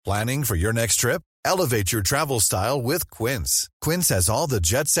Planning for your next trip? Elevate your travel style with Quince. Quince has all the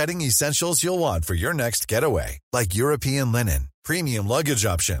jet-setting essentials you'll want for your next getaway, like European linen, premium luggage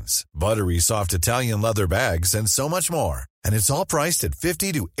options, buttery soft Italian leather bags, and so much more. And it's all priced at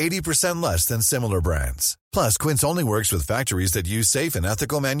 50 to 80% less than similar brands. Plus, Quince only works with factories that use safe and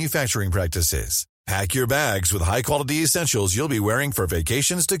ethical manufacturing practices. Pack your bags with high-quality essentials you'll be wearing for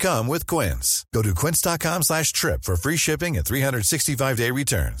vacations to come with Quince. Go to quince.com/trip for free shipping and 365-day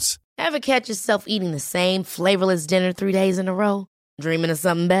returns. Ever catch yourself eating the same flavorless dinner 3 days in a row? Dreaming of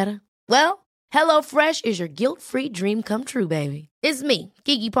something better? Well, HelloFresh is your guilt-free dream come true, baby. It's me,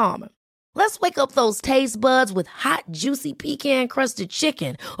 Keke Palmer. Let's wake up those taste buds with hot, juicy pecan-crusted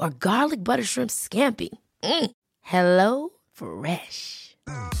chicken or garlic butter shrimp scampi. Hello Fresh.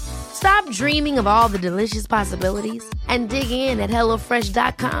 Stop dreaming of all the delicious possibilities and dig in at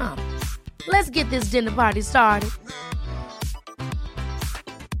HelloFresh.com. Let's get this dinner party started.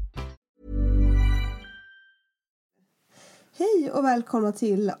 Hej och välkomna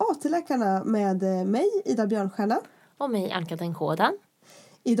till AT-läkarna med mig, Ida Björnstjärna. Och mig, Ann-Katrin Kådan.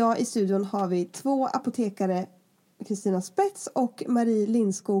 Idag i studion har vi 2 apotekare, Kristina Spets och Marie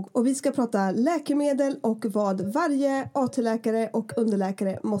Lindskog. Och vi ska prata läkemedel och vad varje AT-läkare och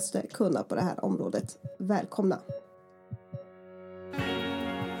underläkare måste kunna på det här området. Välkomna!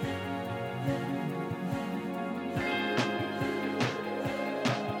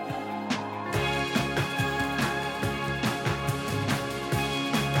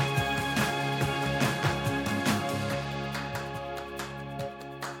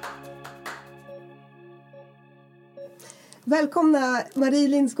 Välkomna Marie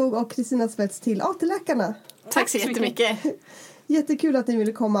Lindskog och Kristina Spets till AT-läkarna. Tack så jättemycket. Jättekul att ni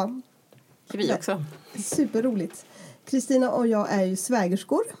ville komma. Vi också. Superroligt. Kristina och jag är ju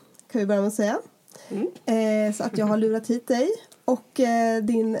svägerskor, kan vi börja med att säga. Så att jag har lurat hit dig och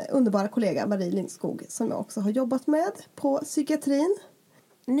din underbara kollega Marie Lindskog som jag också har jobbat med på psykiatrin.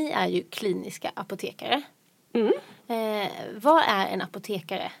 Ni är ju kliniska apotekare. Vad är en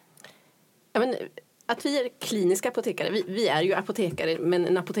apotekare? Ja, men att vi är kliniska apotekare, vi är ju apotekare, men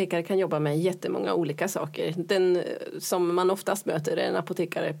en apotekare kan jobba med jättemånga olika saker. Den som man oftast möter är en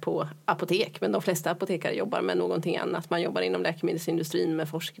apotekare på apotek, men de flesta apotekare jobbar med någonting annat. Man jobbar inom läkemedelsindustrin med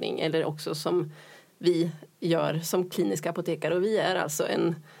forskning eller också som vi gör som kliniska apotekare. Och vi är alltså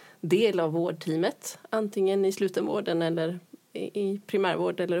en del av vårdteamet, antingen i slutenvården eller i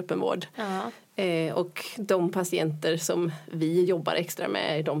primärvård eller öppenvård. Ja. Och de patienter som vi jobbar extra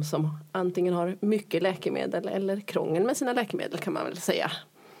med är de som antingen har mycket läkemedel eller krångel med sina läkemedel, kan man väl säga.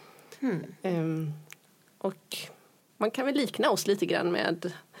 Och man kan väl likna oss lite grann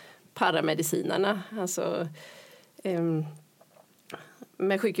med paramedicinarna, alltså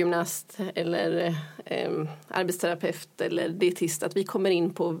med sjukgymnast eller arbetsterapeut eller dietist, att vi kommer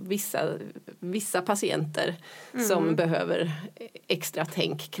in på vissa patienter som behöver extra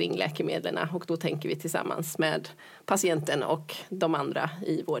tänk kring läkemedlen, och då tänker vi tillsammans med patienten och de andra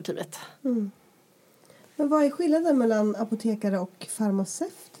i vårdteamet. Men vad är skillnaden mellan apotekare och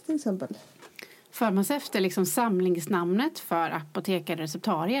farmaceut till exempel? Farmaceut är liksom samlingsnamnet för apotekare och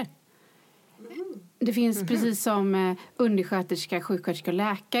receptarier. Det finns precis som undersköterska, sjuksköterska och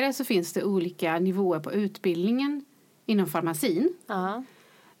läkare, så finns det olika nivåer på utbildningen inom farmacin.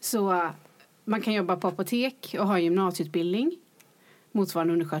 Så man kan jobba på apotek och ha gymnasieutbildning,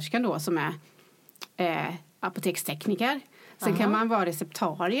 motsvarande undersköterskan då, som är apotekstekniker. Sen kan man vara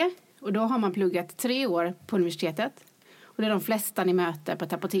receptarie, och då har man pluggat 3 år på universitetet. Och det är de flesta ni möter på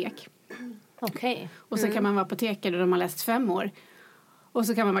ett apotek. Okej. Och så kan man vara apotekare, då har man läst 5 år. Och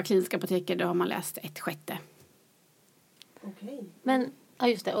så kan man vara klinisk apotekare, då har man läst 1/6. Okej. Men, ja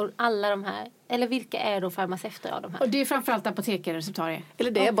just det, och alla de här, eller vilka är då farmaceuter av de här? Och det är framförallt apotekare och receptarier.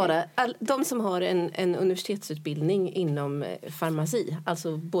 Eller det är bara de som har en universitetsutbildning inom farmaci,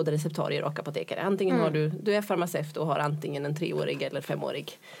 alltså både receptarier och apotekare. Antingen har du är farmaceut och har antingen en 3-årig eller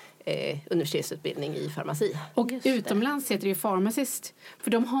 5-årig universitetsutbildning i farmaci. Och utomlands heter det ju pharmacist.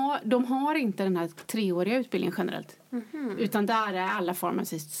 För de har inte den här 3-åriga utbildningen generellt. Utan där är alla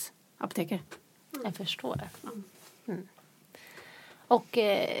pharmacists apotekare. Jag förstår. Och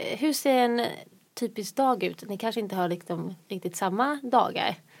hur ser en typisk dag ut? Ni kanske inte har liksom riktigt samma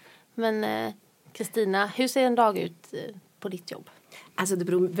dagar. Men Kristina, hur ser en dag ut på ditt jobb? Alltså det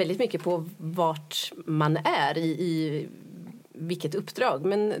beror väldigt mycket på vart man är i vilket uppdrag.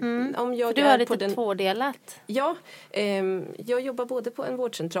 Men om jag du har lite tvådelat. Ja, jag jobbar både på en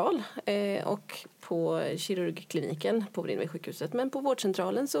vårdcentral och på kirurgkliniken på Vrinnevi-sjukhuset. Men på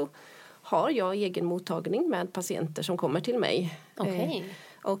vårdcentralen så har jag egen mottagning med patienter som kommer till mig. Okay.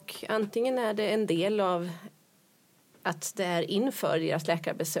 Och antingen är det en del av att det är inför deras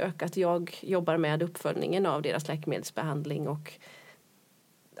läkarbesök att jag jobbar med uppföljningen av deras läkemedelsbehandling och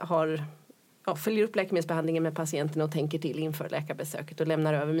följer upp läkemedelsbehandlingen med patienten och tänker till inför läkarbesöket och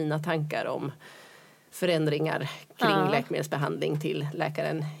lämnar över mina tankar om förändringar kring läkemedelsbehandling till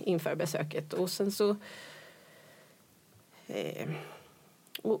läkaren inför besöket. Och sen så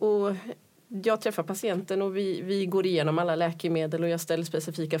och jag träffar patienten och vi går igenom alla läkemedel och jag ställer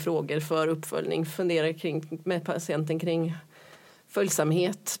specifika frågor för uppföljning. Funderar med patienten kring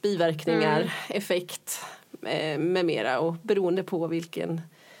följsamhet, biverkningar, effekt med mera. Och beroende på vilken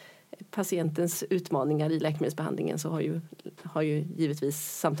patientens utmaningar i läkemedelsbehandlingen så har ju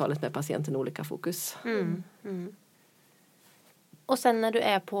givetvis samtalet med patienten olika fokus. Och sen när du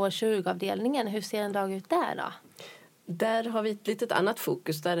är på kirurgavdelningen, hur ser en dag ut där då? Där har vi ett litet annat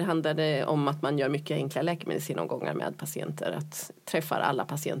fokus. Där handlar det om att man gör mycket enkla läkemedelsgenomgångar med patienter. Att träffa alla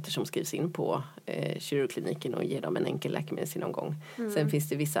patienter som skrivs in på kirurgkliniken och ge dem en enkel läkemedelsgenomgång. Sen finns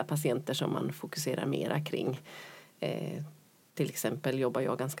det vissa patienter som man fokuserar mera kring. Till exempel jobbar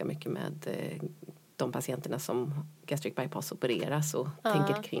jag ganska mycket med de patienterna som gastric bypass opereras och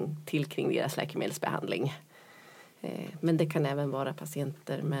tänker kring deras läkemedelsbehandling. Men det kan även vara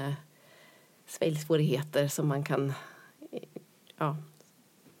patienter med sväljsvårigheter som man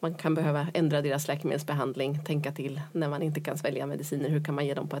kan behöva ändra deras läkemedelsbehandling, tänka till när man inte kan svälja mediciner, hur kan man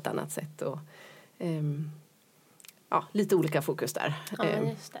ge dem på ett annat sätt och lite olika fokus där. Ja,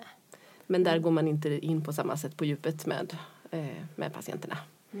 just det. Men där går man inte in på samma sätt på djupet med patienterna.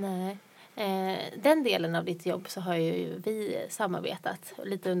 Nej. Den delen av ditt jobb så har ju vi samarbetat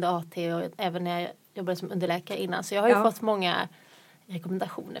lite under AT och även när jag jobbade som underläkare innan. Så jag har ju fått många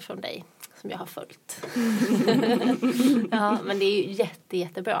rekommendationer från dig som jag har följt. Ja, men det är ju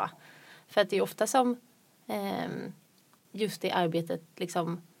jättebra. För att det är ofta som just det arbetet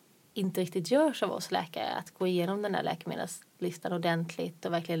liksom inte riktigt görs av oss läkare. Att gå igenom den här läkemedelslistan ordentligt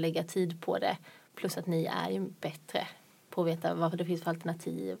och verkligen lägga tid på det. Plus att ni är ju bättre på att veta vad det finns för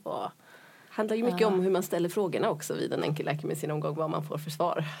alternativ. Och handlar ju mycket om hur man ställer frågorna också vid en enkel läkemedelsgenomgång, vad man får för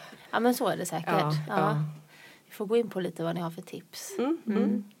svar. Ja, men så är det säkert. Ja. Vi får gå in på lite vad ni har för tips.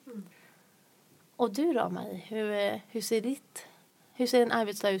 Och du då, Marie? Hur ser en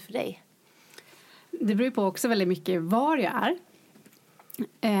arbetsdag ut för dig? Det beror på också väldigt mycket var jag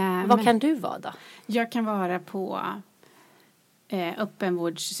är. Vad kan du vara då? Jag kan vara på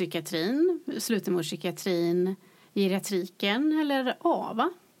öppenvårdspsykiatrin, slutenvårdspsykiatrin, geriatriken eller AVA.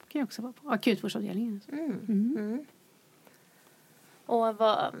 Kan jag också vara på. Akutvårdsavdelningen. Och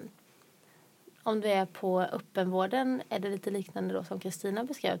om du är på öppenvården, är det lite liknande då som Kristina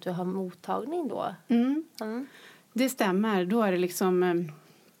beskrev, att du har mottagning då? Det stämmer. Då är det liksom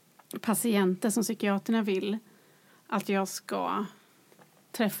patienter som psykiaterna vill att jag ska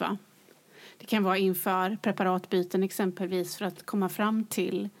träffa. Det kan vara inför preparatbyten exempelvis för att komma fram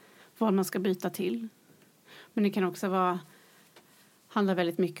till vad man ska byta till. Men det kan också handla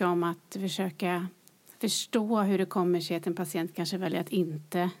väldigt mycket om att försöka förstå hur det kommer sig att en patient kanske väljer att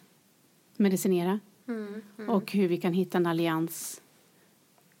inte medicinera. Och hur vi kan hitta en allians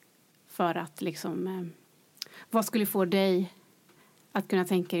för att liksom vad skulle få dig att kunna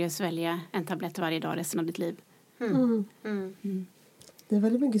tänka dig att svälja en tablett varje dag resten av ditt liv. Det är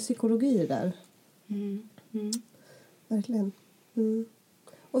väldigt mycket psykologi där. Verkligen.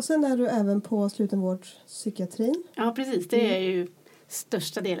 Och sen är du även på slutenvårdspsykiatrin. Ja, precis. Det är ju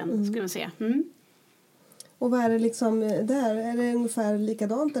största delen, skulle man säga. Och vad är det liksom där? Är det ungefär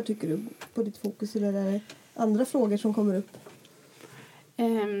likadant där, tycker du, på ditt fokus? Eller är det andra frågor som kommer upp?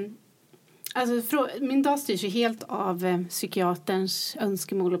 Min dag styrs ju helt av psykiaterns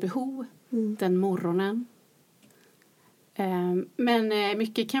önskemål och behov den morgonen. Men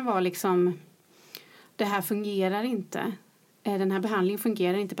mycket kan vara liksom, det här fungerar inte. Den här behandlingen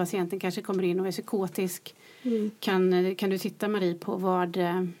fungerar inte. Patienten kanske kommer in och är psykotisk. Kan du titta, Marie, på vad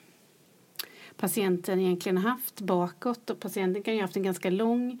patienten egentligen har haft bakåt? Och patienten kan ju ha haft en ganska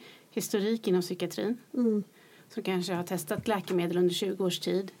lång historik inom psykiatrin. Som kanske har testat läkemedel under 20 års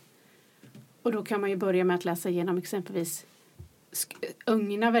tid. Och då kan man ju börja med att läsa igenom exempelvis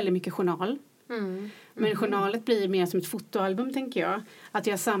ugna väldigt mycket journal. Men journalet blir mer som ett fotoalbum, tänker jag. Att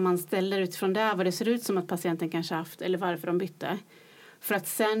jag sammanställer utifrån det vad det ser ut som att patienten kanske haft eller varför de bytte. För att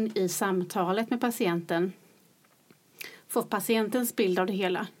sen i samtalet med patienten få patientens bild av det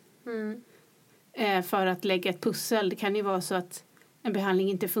hela. För att lägga ett pussel. Det kan ju vara så att en behandling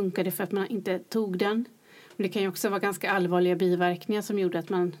inte funkade för att man inte tog den. Men det kan ju också vara ganska allvarliga biverkningar som gjorde att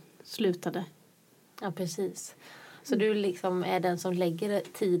man slutade. Ja, precis. Så du liksom är den som lägger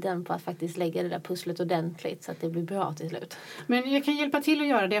tiden på att faktiskt lägga det där pusslet ordentligt så att det blir bra till slut. Men jag kan hjälpa till att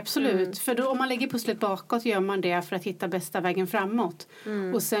göra det, absolut. För då, om man lägger pusslet bakåt gör man det för att hitta bästa vägen framåt.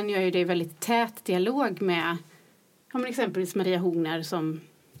 Och sen gör ju det väldigt tät dialog med exempelvis Maria Horner som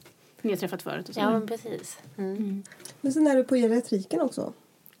ni har träffat förut. Och så. Ja, men precis. Men sen är du på geriatriken också.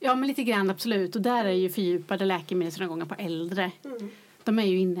 Ja, men lite grann absolut. Och där är ju fördjupade läkemedelsgenomgångar på äldre. De är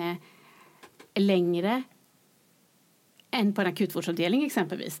ju inne längre än på en akutvårdsavdelning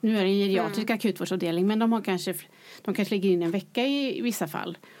exempelvis. Nu är det en geriatrisk akutvårdsavdelning, men de kanske ligger in en vecka i vissa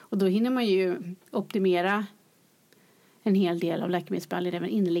fall. Och då hinner man ju optimera en hel del av läkemedelsbehandling även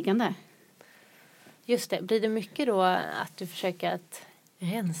inneliggande. Just det. Blir det mycket då att du försöker att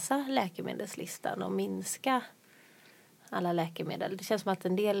rensa läkemedelslistan och minska alla läkemedel? Det känns som att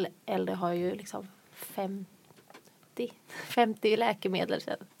en del äldre har ju liksom 50 läkemedel.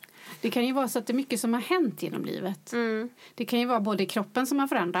 Det kan ju vara så att det är mycket som har hänt genom livet. Det kan ju vara både kroppen som har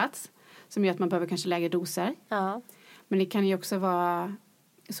förändrats, som gör att man behöver kanske lägre doser. Ja. Men det kan ju också vara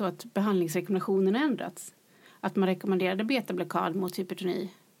så att behandlingsrekommendationerna har ändrats. Att man rekommenderade betablockad mot hypertoni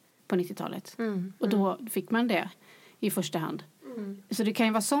på 90-talet. Och då fick man det i första hand. Så det kan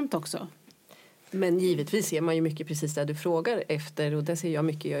ju vara sånt också. Men givetvis ser man ju mycket precis där du frågar efter, och det ser jag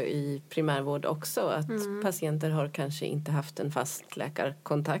mycket i primärvård också, att patienter har kanske inte haft en fast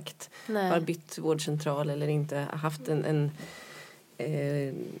läkarkontakt, har bytt vårdcentral eller inte haft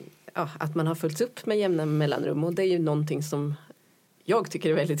att man har följts upp med jämna mellanrum, och det är ju någonting som jag tycker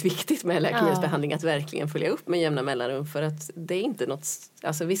är väldigt viktigt med läkemedelsbehandling, att verkligen följa upp med jämna mellanrum, för att det är inte något,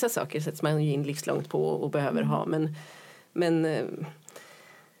 alltså vissa saker sätts man ju in livslångt på och behöver ha, men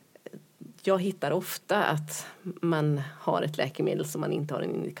jag hittar ofta att man har ett läkemedel som man inte har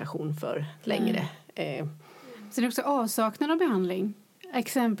en indikation för längre. Så det är också avsaknad av behandling.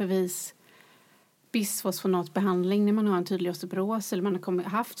 Exempelvis bisfosfonatbehandling när man har en tydlig osteoporos eller man har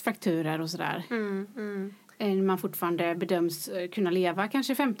haft frakturer och sådär. Man fortfarande bedöms kunna leva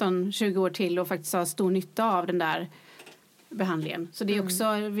kanske 15-20 år till och faktiskt ha stor nytta av den där behandlingen. Så det är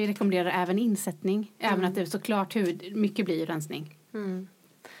också, vi rekommenderar även insättning. Även att det är såklart hur mycket blir rensning.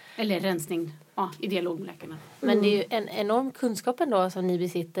 Eller rensning i dialog med läkarna. Men det är ju en enorm kunskap ändå som ni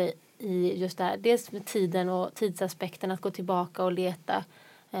besitter i just det här. Dels med tiden och tidsaspekten att gå tillbaka och leta.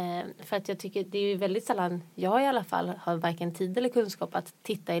 För att jag tycker det är ju väldigt sällan, jag i alla fall har varken tid eller kunskap att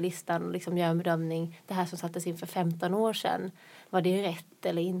titta i listan och liksom göra en bedömning. Det här som sattes in för 15 år sedan, var det rätt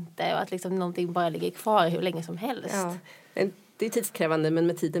eller inte? Och att liksom någonting bara ligger kvar hur länge som helst. Ja. Det är tidskrävande, men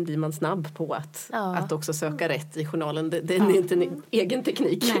med tiden blir man snabb på att också söka rätt i journalen. Det är inte en egen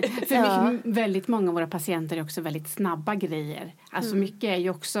teknik. Nej, för väldigt många av våra patienter är också väldigt snabba grejer. Alltså mycket är ju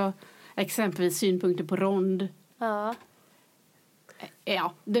också exempelvis synpunkter på rond.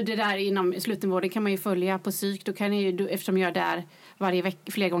 Ja, det där inom slutenvården kan man ju följa på psyk. Då kan ju, eftersom jag är där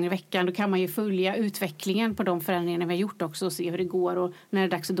flera gånger i veckan, då kan man ju följa utvecklingen på de förändringarna vi har gjort också och se hur det går och när det är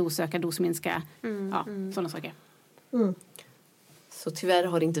dags att dosöka, dosminska. Sådana saker. Så tyvärr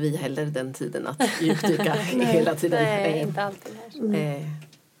har inte vi heller den tiden att djupdyka hela tiden. Nej, inte alltid.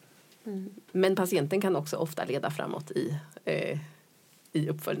 Men patienten kan också ofta leda framåt i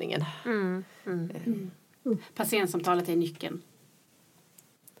uppföljningen. Patientsamtalet är nyckeln.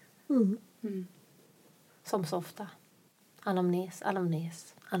 Som så ofta. Anamnes.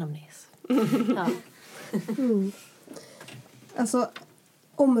 Alltså,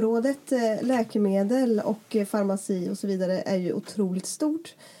 området läkemedel och farmaci och så vidare är ju otroligt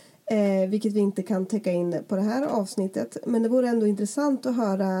stort. Vilket vi inte kan täcka in på det här avsnittet. Men det vore ändå intressant att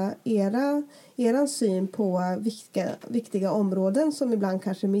höra eran syn på viktiga områden som ibland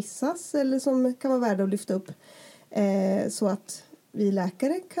kanske missas eller som kan vara värda att lyfta upp. Så att vi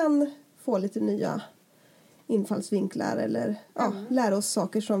läkare kan få lite nya infallsvinklar eller lära oss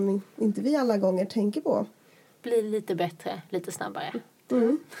saker som inte vi alla gånger tänker på. Bli lite bättre, lite snabbare.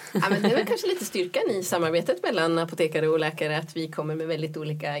 Ja, men det är väl kanske lite styrkan i samarbetet mellan apotekare och läkare att vi kommer med väldigt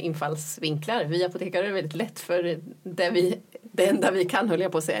olika infallsvinklar. Vi apotekare är väldigt lätt för det enda vi kan, höll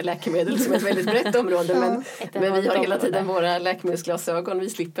jag på att säga, läkemedel som är ett väldigt brett område. Men vi har hela tiden våra läkemedelsglasögon. Vi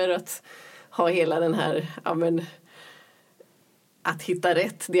slipper att ha hela den här att hitta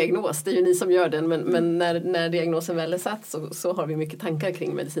rätt diagnos. Det är ju ni som gör den, men när diagnosen väl är satt så har vi mycket tankar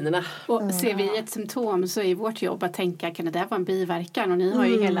kring medicinerna. Och ser vi ett symptom så är vårt jobb att tänka, kan det där vara en biverkan? Och ni har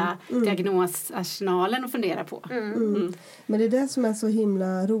ju hela diagnosarsenalen att fundera på. Men det är det som är så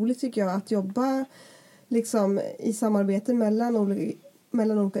himla roligt tycker jag, att jobba liksom i samarbete mellan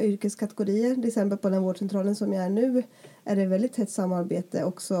olika yrkeskategorier. Till exempel på den vårdcentralen som jag är nu är det väldigt tätt samarbete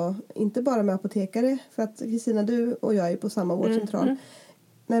också, inte bara med apotekare, för att Kristina, du och jag är på samma vårdcentral.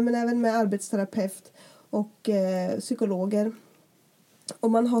 Nej, men även med arbetsterapeut och psykologer.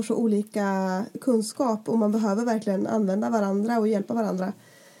 Och man har så olika kunskap och man behöver verkligen använda varandra och hjälpa varandra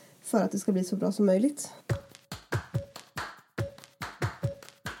för att det ska bli så bra som möjligt.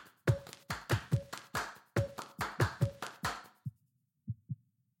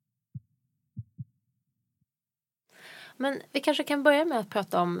 Men vi kanske kan börja med att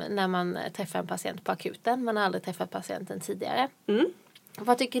prata om när man träffar en patient på akuten. Man har aldrig träffat patienten tidigare.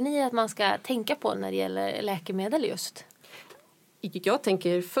 Vad tycker ni att man ska tänka på när det gäller läkemedel just? Jag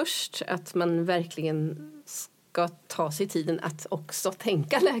tänker först att man verkligen ska ta sig tiden att också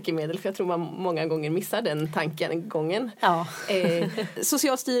tänka läkemedel. För jag tror man många gånger missar den tankegången. Ja.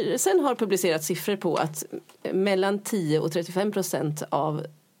 Socialstyrelsen har publicerat siffror på att mellan 10 och 35% av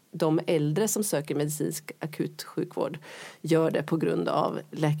de äldre som söker medicinsk akut sjukvård gör det på grund av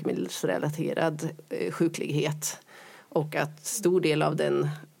läkemedelsrelaterad sjuklighet. Och att stor del av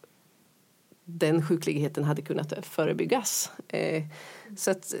den sjukligheten hade kunnat förebyggas.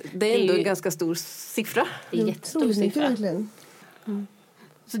 Så att det är ändå en ganska stor siffra. Det är en jättestor siffra.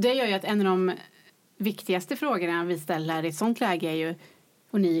 Så det gör ju att en av de viktigaste frågorna vi ställer i ett sånt läge är ju,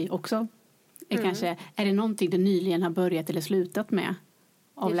 och ni också, är kanske, är det någonting du nyligen har börjat eller slutat med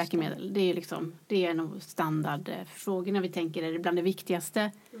av just läkemedel? Det är en av standardfrågorna vi tänker är bland det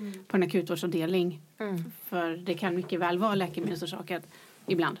viktigaste på en akutvårdsavdelning. För det kan mycket väl vara läkemedelsorsakat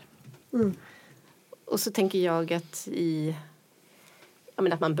ibland. Och så tänker jag att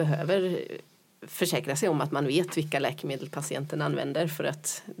att man behöver försäkra sig om att man vet vilka läkemedel patienten använder. För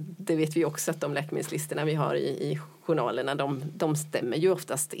att det vet vi också att de läkemedelslistorna vi har i journalerna, de stämmer ju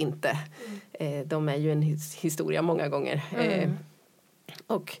oftast inte. De är ju en historia många gånger.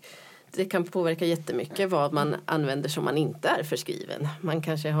 Och det kan påverka jättemycket vad man använder som man inte är förskriven. Man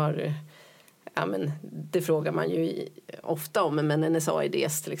kanske har, det frågar man ju ofta om, men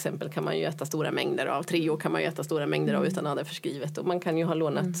NSAIDs till exempel kan man ju äta stora mängder av. Treo kan man ju äta stora mängder av utan att ha det förskrivet. Och man kan ju ha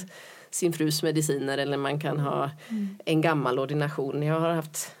lånat sin frus mediciner eller man kan ha en gammal ordination. Jag har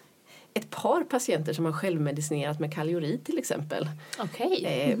haft ett par patienter som har självmedicinerat med Kaliurid till exempel.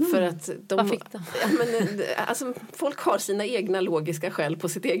 Okej. För att Vad fick de? Folk har sina egna logiska skäl på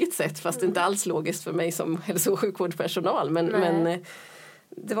sitt eget sätt, fast det är inte alls logiskt för mig som hälso- och sjukvårdspersonal. Men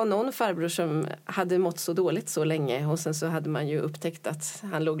det var någon farbror som hade mått så dåligt så länge och sen så hade man ju upptäckt att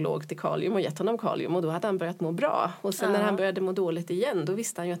han låg lågt i kalium och gett honom kalium och då hade han börjat må bra. Och sen när han började må dåligt igen, då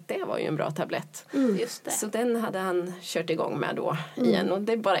visste han ju att det var ju en bra tablett. Just det. Så den hade han kört igång med då igen. Och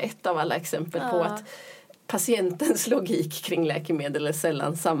det är bara ett av alla exempel på att patientens logik kring läkemedel är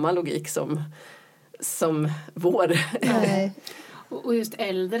sällan samma logik som vår. Nej. Och just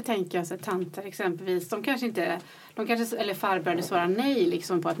äldre tänker jag, så tanter exempelvis, de kanske eller farbröder svarar nej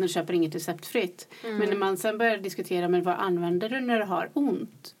liksom på att nu köper inget receptfritt. Men när man sen börjar diskutera, men vad använder du när du har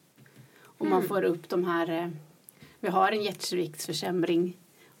ont? Och man får upp de här, vi har en hjärtsviktsförsämring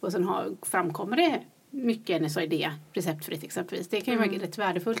och sen framkommer det mycket NSAID receptfritt exempelvis. Det kan ju vara rätt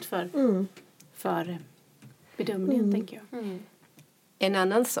värdefullt för bedömningen tänker jag. En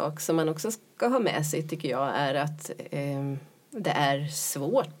annan sak som man också ska ha med sig tycker jag är att det är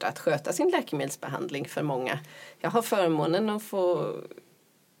svårt att sköta sin läkemedelsbehandling för många. Jag har förmånen att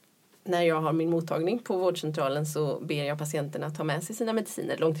när jag har min mottagning på vårdcentralen så ber jag patienterna att ta med sig sina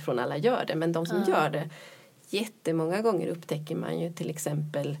mediciner. Långt ifrån alla gör det, men de som gör det, jättemånga gånger upptäcker man ju till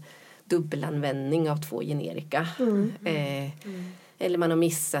exempel dubbelanvändning av 2 generika. Eller man har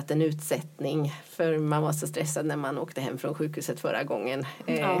missat en utsättning för man var så stressad när man åkte hem från sjukhuset förra gången.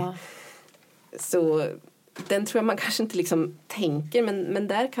 Så den tror jag man kanske inte liksom tänker, men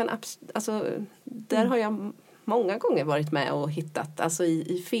där kan där har jag många gånger varit med och hittat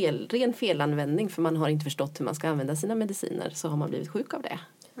i ren felanvändning, för man har inte förstått hur man ska använda sina mediciner, så har man blivit sjuk av det.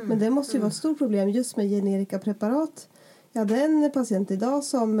 Men det måste ju vara ett stort problem just med generika preparat. Jag hade en patient idag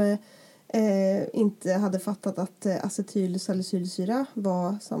som inte hade fattat att acetylsalicylsyra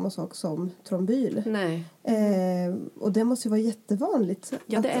var samma sak som trombyl. Nej. Och det måste ju vara jättevanligt.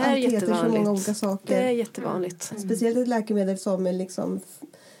 Ja, det att är heter jättevanligt. Så många olika saker. Det är jättevanligt. Speciellt ett läkemedel som liksom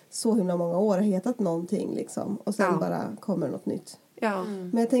så himla många år har hetat någonting liksom. Och sen bara kommer något nytt. Ja.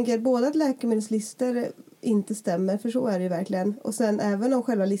 Men jag tänker att båda läkemedelslistor inte stämmer, för så är det ju verkligen. Och sen även om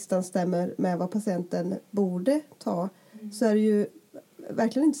själva listan stämmer med vad patienten borde ta, så är det ju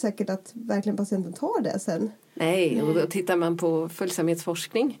verkligen inte säkert att verkligen patienten tar det sen. Nej, och då tittar man på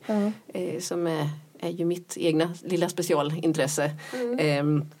följsamhetsforskning som är ju mitt egna lilla specialintresse.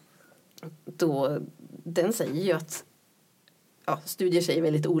 Då, den säger ju att studier säger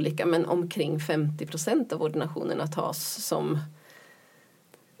väldigt olika, men omkring 50% av ordinationerna tas som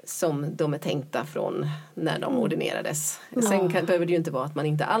som de är tänkta från när de ordinerades. Sen behöver det ju inte vara att man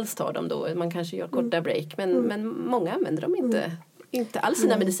inte alls tar dem då. Man kanske gör korta break. Men många använder dem inte alls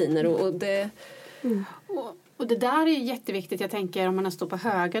sina mediciner. Och det där är jätteviktigt. Jag tänker om man har stått på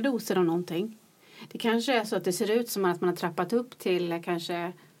höga doser av någonting. Det kanske är så att det ser ut som att man har trappat upp till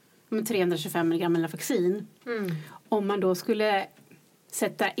kanske 325 mg Lafoxin. Om man då skulle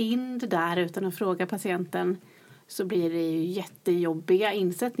sätta in det där utan att fråga patienten, så blir det ju jättejobbiga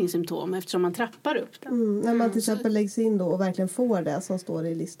insättningssymptom eftersom man trappar upp den. När man till exempel läggs in då och verkligen får det som står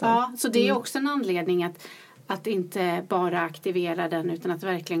i listan. Ja, så det är också en anledning att inte bara aktivera den utan att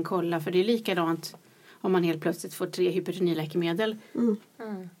verkligen kolla. För det är likadant om man helt plötsligt får 3 hypertoniläkemedel.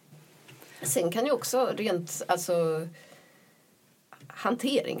 Sen kan ju också rent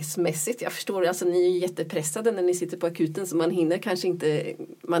hanteringsmässigt, jag förstår, alltså ni är ju jättepressade när ni sitter på akuten, så man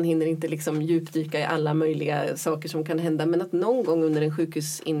hinner inte liksom djupdyka i alla möjliga saker som kan hända, men att någon gång under en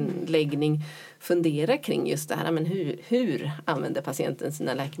sjukhusinläggning fundera kring just det här, men hur använder patienten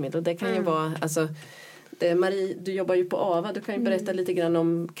sina läkemedel? Och det kan ju vara, Marie, du jobbar ju på AVA, du kan ju berätta lite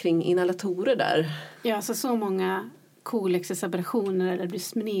grann kring inhalatorer där. Ja, alltså så många kolexesaberationer eller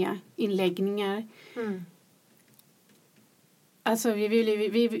dyspnea-inläggningar. Alltså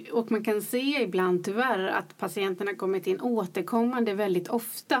och man kan se ibland tyvärr att patienterna kommit in återkommande väldigt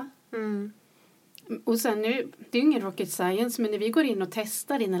ofta. Och sen det är ju ingen rocket science, men när vi går in och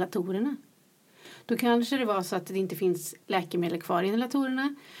testar inhalatorerna, då kanske det var så att det inte finns läkemedel kvar i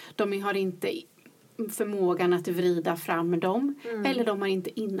inhalatorerna. De har inte förmågan att vrida fram dem, eller de har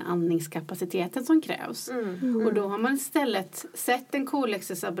inte inandningskapaciteten som krävs. Och då har man istället sett en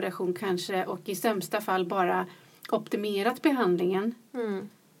kolexesaberation kanske, och i sämsta fall bara optimerat behandlingen.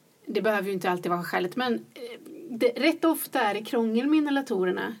 Det behöver ju inte alltid vara skälet, men rätt ofta är det krångel med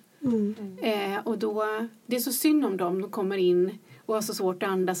inhalatorerna. Och då, det är så synd om dem. De kommer in och har så svårt att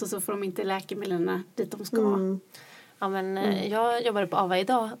andas, och så får de inte läkemedlen dit de ska. Ja, men jag jobbade på AVA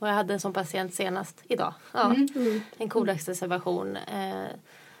idag och jag hade en sån patient senast idag. Ja. En kolexesabation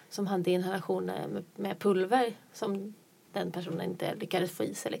som hade inhalation med pulver som den personen inte lyckades få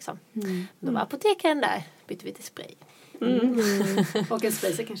i sig liksom. Då var apotekaren där, bytte vi till spray. Och en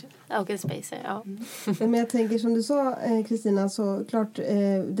spacer kanske. Ja, och en spacer, ja. Men jag tänker som du sa, Kristina, så klart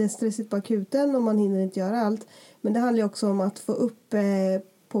det är stressigt på akuten och man hinner inte göra allt. Men det handlar ju också om att få upp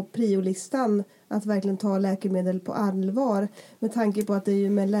på priolistan att verkligen ta läkemedel på allvar. Med tanke på att det är ju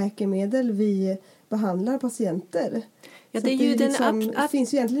med läkemedel vi behandlar patienter. Ja, det är ju det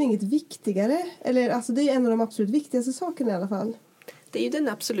finns ju egentligen inget viktigare. Eller alltså det är en av de absolut viktigaste sakerna i alla fall. Det är ju den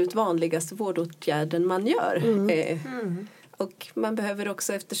absolut vanligaste vårdåtgärden man gör. Och man behöver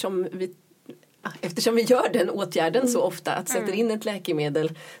också, eftersom vi gör den åtgärden så ofta, att sätta in ett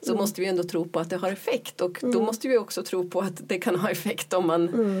läkemedel, så måste vi ändå tro på att det har effekt. Och då måste vi också tro på att det kan ha effekt om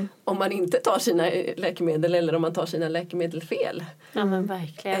man inte tar sina läkemedel, eller om man tar sina läkemedel fel. Ja, men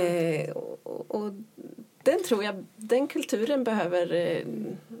verkligen. Och den tror jag, den kulturen behöver...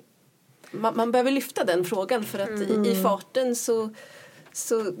 Man behöver lyfta den frågan, för att i farten så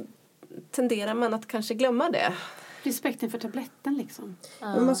tenderar man att kanske glömma det. Respekten för tabletten liksom.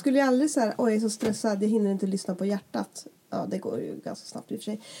 Men man skulle ju aldrig säga, jag är så stressad, jag hinner inte lyssna på hjärtat. Ja, det går ju ganska snabbt i och för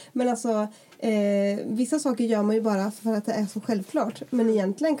sig. Men alltså, vissa saker gör man ju bara för att det är så självklart. Men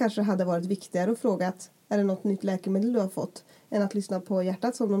egentligen kanske det hade varit viktigare att fråga att är det något nytt läkemedel du har fått, än att lyssna på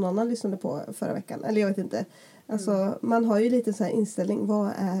hjärtat som någon annan lyssnade på förra veckan. Eller jag vet inte. Alltså, man har ju lite så här inställning,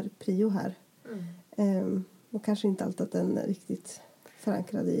 vad är prio här? Och kanske inte alltid att den är riktigt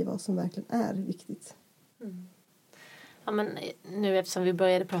förankrad i vad som verkligen är viktigt. Ja, men nu eftersom vi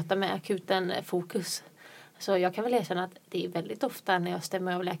började prata med akuten fokus, så jag kan väl erkänna att det är väldigt ofta när jag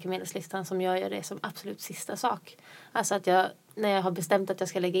stämmer av läkemedelslistan som jag gör det som absolut sista sak. Alltså att när jag har bestämt att jag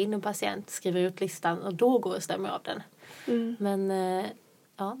ska lägga in en patient, skriver ut listan och då går och stämmer av den. Men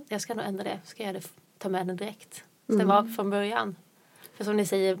jag ska nog ändra det. Ska jag ta med den direkt. Stämma av från början. För som ni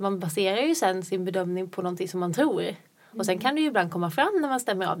säger, man baserar ju sen sin bedömning på någonting som man tror. Och sen kan det ju ibland komma fram när man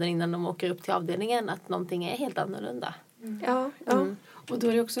stämmer av den innan de åker upp till avdelningen att någonting är helt annorlunda. Och då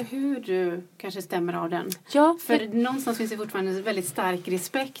är det också hur du kanske stämmer av den. Ja, för någonstans finns det fortfarande en väldigt stark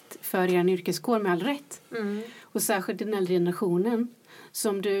respekt för er yrkeskår med all rätt. Och särskilt den äldre generationen.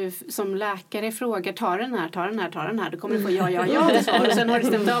 Som du som läkare frågar, ta den här. Då kommer du få ja till svar. Och sen har du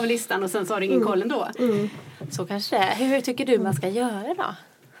stämt av listan och sen så har du ingen koll ändå. Så kanske det är. Hur tycker du man ska göra då?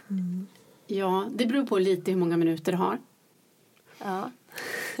 Ja, det beror på lite hur många minuter du har. Ja,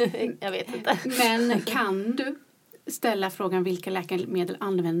 jag vet inte. Men kan du ställa frågan vilka läkemedel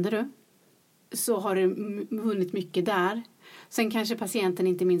använder du, så har du vunnit mycket där. Sen kanske patienten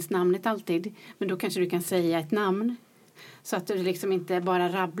inte minns namnet alltid, men då kanske du kan säga ett namn. Så att du liksom inte bara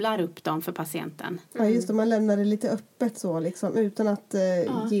rabblar upp dem för patienten. Ja, just det. Man lämnar det lite öppet så liksom, utan att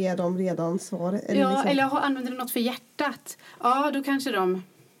ge dem redan svar. Eller använder du något för hjärtat? Ja, då kanske de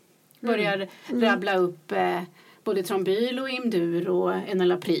börjar rabbla upp både trombyl och Imdur och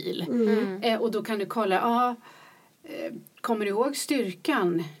enalapril. Och då kan du kolla, kommer du ihåg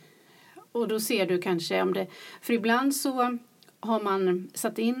styrkan? Och då ser du kanske om det... För ibland så har man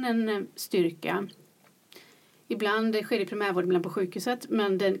satt in en styrka. Ibland sker det i primärvård, ibland på sjukhuset.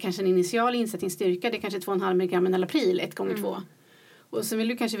 Men kanske en initial insättningsstyrka, det är kanske 2,5 mg enalapril 1x2. Och så vill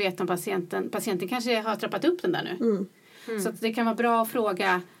du kanske veta om patienten kanske har trappat upp den där nu. Så att det kan vara bra att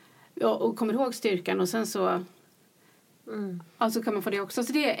fråga och kommer ihåg styrkan och sen så... Alltså kan man få det också.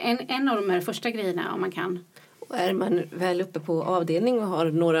 Så det är en av de här första grejerna om man kan. Och är man väl uppe på avdelning och har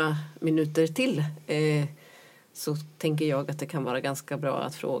några minuter till så tänker jag att det kan vara ganska bra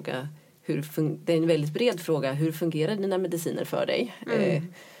att fråga det är en väldigt bred fråga. Hur fungerar dina mediciner för dig?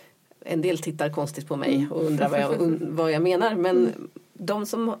 En del tittar konstigt på mig och undrar vad jag menar. Men de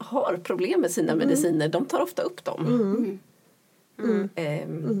som har problem med sina mediciner, de tar ofta upp dem.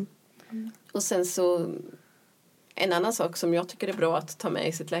 Och sen så... En annan sak som jag tycker är bra att ta med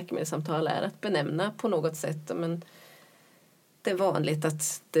i sitt läkemedelssamtal är att benämna på något sätt. Men det är vanligt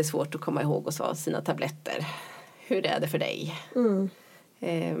att det är svårt att komma ihåg och svara sina tabletter. Hur är det för dig?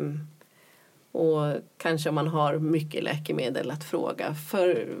 Och kanske om man har mycket läkemedel att fråga.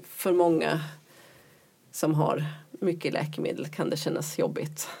 För många som har mycket läkemedel kan det kännas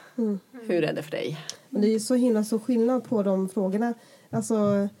jobbigt. Hur är det för dig? Men det är ju så himla så skillnad på de frågorna.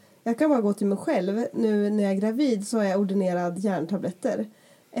 Alltså... Jag kan bara gå till mig själv. Nu när jag är gravid så är jag ordinerad järntabletter.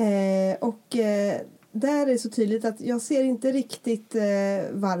 Där är det så tydligt att jag ser inte riktigt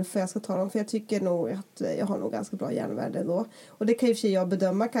varför jag ska ta dem. För jag tycker nog att jag har nog ganska bra järnvärde då. Och det kan ju för sig jag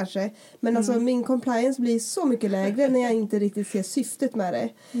bedöma kanske. Men alltså min compliance blir så mycket lägre när jag inte riktigt ser syftet med det.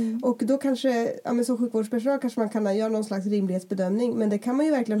 Och då kanske, som sjukvårdspersonal kanske man kan göra någon slags rimlighetsbedömning. Men det kan man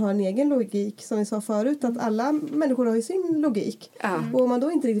ju verkligen ha en egen logik. Som vi sa förut, att alla människor har ju sin logik. Och om man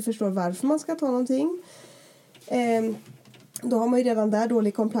då inte riktigt förstår varför man ska ta någonting... Då har man ju redan där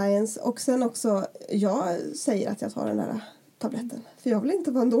dålig compliance. Och sen också, jag säger att jag tar den där tabletten. För jag vill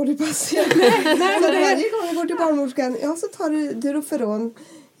inte vara en dålig patient. Så varje gång jag går till barnmorskan, så tar du Duroferon.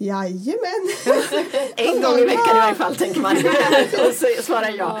 Jajamän. En gång i veckan i varje fall, tänker man. Och så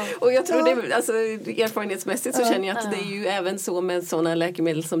svarar jag. Och jag tror det, alltså, erfarenhetsmässigt så känner jag att det är ju även så med sådana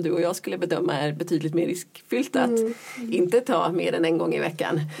läkemedel som du och jag skulle bedöma är betydligt mer riskfyllt att inte ta mer än en gång i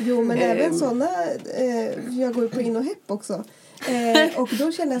veckan. Jo, men även sådana, jag går på in och hepp också. Och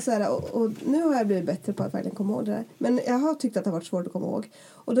då känner jag så här, och nu har jag blivit bättre på att verkligen komma ihåg det där. Men jag har tyckt att det har varit svårt att komma ihåg.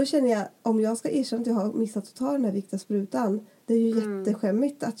 Och då känner jag, om jag ska erkänna att jag har missat att ta den här viktiga sprutan, det är ju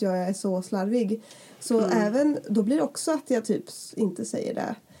jätteskämmigt att jag är så slarvig. Så även, då blir det också att jag typ inte säger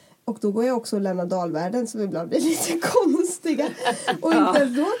det. Och då går jag också och lämnar dalvärden som ibland blir lite konstiga. Och inte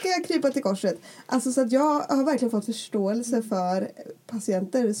då kan jag krypa till korset. Alltså så att jag har verkligen fått förståelse för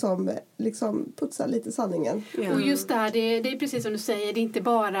patienter som liksom putsar lite sanningen. Och just där, det är precis som du säger, det är inte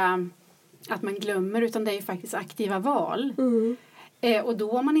bara att man glömmer utan det är ju faktiskt aktiva val. Och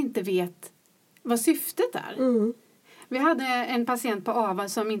då om man inte vet vad syftet är. Vi hade en patient på AVA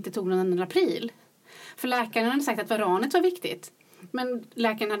som inte tog någon april. För läkaren hade sagt att varanet var viktigt. Men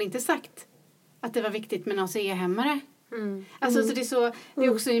läkaren hade inte sagt att det var viktigt med ACE-hämmare. Alltså så det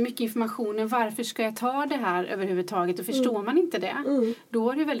är också mycket information. Varför ska jag ta det här överhuvudtaget? Och förstår man inte det,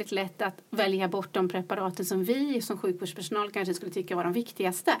 då är det väldigt lätt att välja bort de preparaten som vi som sjukvårdspersonal kanske skulle tycka var de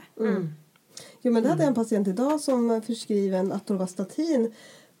viktigaste. Jo, men det hade en patient idag som förskriven atorvastatin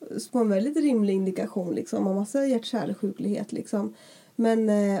som var en väldigt rimlig indikation liksom, om massa hjärt-kärlsjuklighet liksom. Men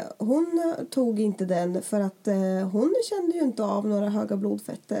hon tog inte den för att hon kände ju inte av några höga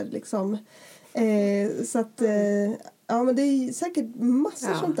blodfetter liksom. Så att men det är säkert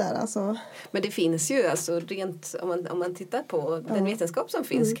massor sånt där alltså. Men det finns ju alltså rent om man tittar på den vetenskap som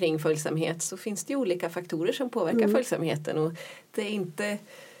finns kring följsamhet, så finns det ju olika faktorer som påverkar följsamheten, och det är inte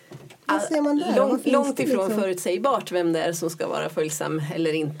långt ifrån liksom förutsägbart vem det är som ska vara följsam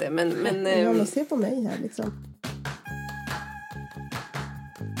eller inte, men man ser på mig här liksom.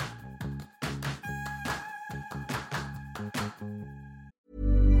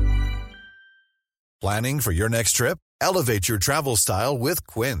 Planning for your next trip? Elevate your travel style with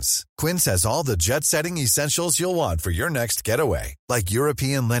Quince. Quince has all the jet-setting essentials you'll want for your next getaway, like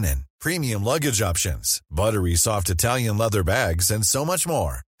European linen, premium luggage options, buttery soft Italian leather bags, and so much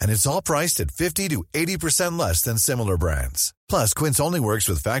more. And it's all priced at 50 to 80% less than similar brands. Plus, Quince only works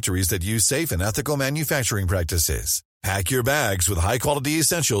with factories that use safe and ethical manufacturing practices. Pack your bags with high-quality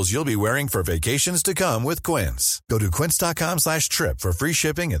essentials you'll be wearing for vacations to come with Quince. Go to quince.com/trip for free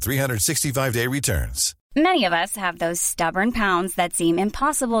shipping and 365-day returns. Many of us have those stubborn pounds that seem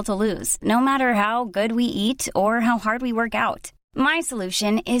impossible to lose, no matter how good we eat or how hard we work out. My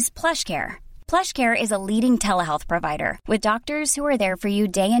solution is PlushCare. PlushCare is a leading telehealth provider with doctors who are there for you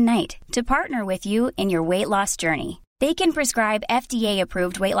day and night to partner with you in your weight loss journey. They can prescribe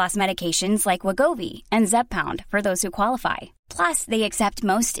FDA-approved weight loss medications like Wegovy and Zepbound for those who qualify. Plus, they accept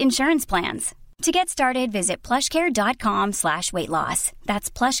most insurance plans. To get started, visit plushcare.com/weightloss.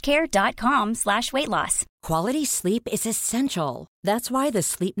 That's plushcare.com/weightloss. Quality sleep is essential. That's why the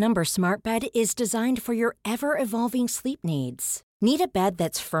Sleep Number Smart Bed is designed for your ever-evolving sleep needs. Need a bed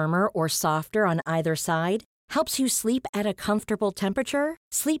that's firmer or softer on either side? Helps you sleep at a comfortable temperature?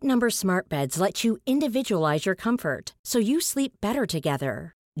 Sleep Number Smart Beds let you individualize your comfort, so you sleep better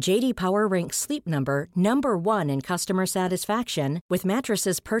together. J.D. Power ranks Sleep Number #1 in customer satisfaction with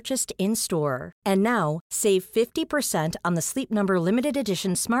mattresses purchased in-store. And now, save 50% on the Sleep Number Limited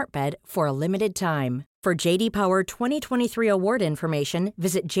Edition Smart Bed for a limited time. For J.D. Power 2023 award information,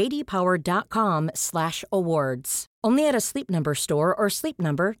 visit jdpower.com/awards. Only at a Sleep Number store or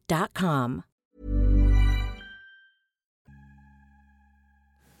sleepnumber.com.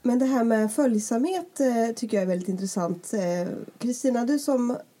 Men det här med följsamhet tycker jag är väldigt intressant. Kristina, du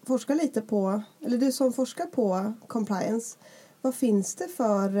som forskar lite på, eller du som forskar på compliance, vad finns det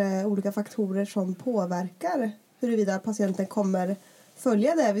för olika faktorer som påverkar huruvida patienten kommer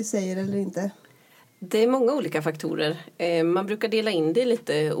följa det vi säger eller inte? Det är många olika faktorer. Man brukar dela in det i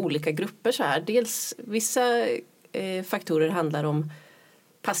lite olika grupper så här. Dels vissa faktorer handlar om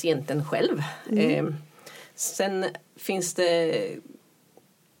patienten själv. Sen finns det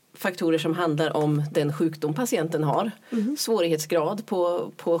faktorer som handlar om den sjukdom patienten har. Svårighetsgrad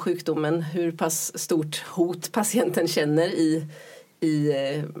på sjukdomen, hur pass stort hot patienten känner i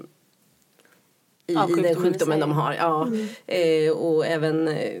den sjukdomen de har. Ja. Och även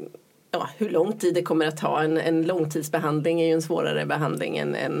hur lång tid det kommer att ta. En långtidsbehandling är ju en svårare behandling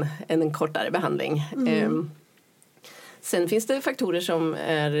än en kortare behandling. Sen finns det faktorer som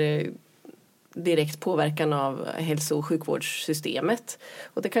är direkt påverkan av hälso- och sjukvårdssystemet.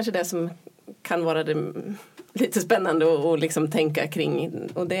 Och det är kanske det som kan vara det lite spännande att liksom tänka kring.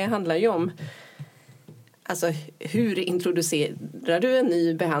 Och det handlar ju om alltså, hur introducerar du en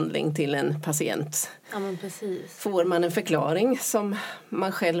ny behandling till en patient? Ja, men precis. Får man en förklaring som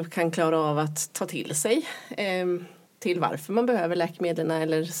man själv kan klara av att ta till sig till varför man behöver läkemedlen,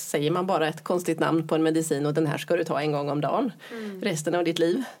 eller säger man bara ett konstigt namn på en medicin och den här ska du ta en gång om dagen resten av ditt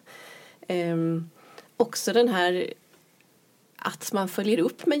liv? Också den här att man följer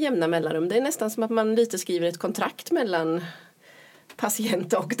upp med jämna mellanrum. Det är nästan som att man lite skriver ett kontrakt mellan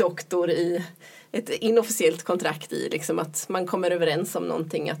patient och doktor, i ett inofficiellt kontrakt i liksom att man kommer överens om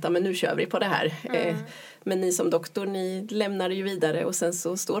någonting, att men nu kör vi på det här. Men ni som doktor, ni lämnar ju vidare och sen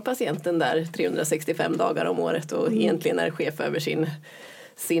så står patienten där 365 dagar om året och egentligen är chef över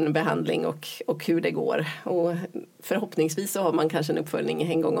sin behandling och hur det går. Och förhoppningsvis så har man kanske en uppföljning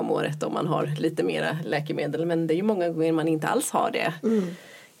en gång om året om man har lite mera läkemedel, men det är ju många gånger man inte alls har det.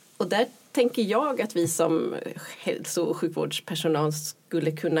 Och där tänker jag att vi som hälso- och sjukvårdspersonal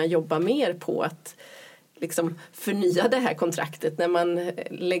skulle kunna jobba mer på att liksom förnya det här kontraktet när man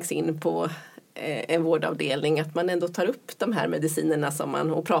läggs in på en vårdavdelning, att man ändå tar upp de här medicinerna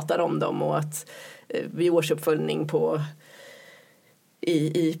och pratar om dem, och att vid årsuppföljning på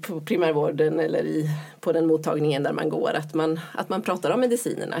primärvården eller på den mottagningen där man går, att man pratar om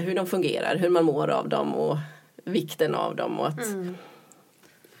medicinerna, hur de fungerar, hur man mår av dem och vikten av dem. Och att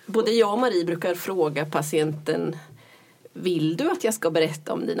både jag och Marie brukar fråga patienten, vill du att jag ska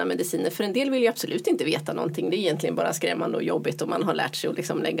berätta om dina mediciner? För en del vill ju absolut inte veta någonting. Det är egentligen bara skrämmande och jobbigt och man har lärt sig att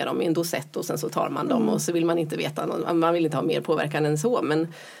liksom lägga dem i en dosett och sen så tar man dem och så vill man inte veta, man vill inte ha mer påverkan än så.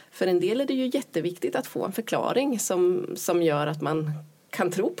 Men för en del är det ju jätteviktigt att få en förklaring som gör att man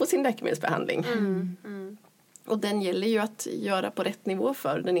kan tro på sin läkemedelsbehandling. Och den gäller ju att göra på rätt nivå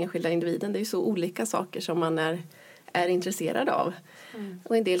för den enskilda individen. Det är ju så olika saker som man är intresserad av.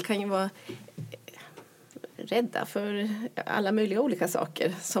 Och en del kan ju vara rädda för alla möjliga olika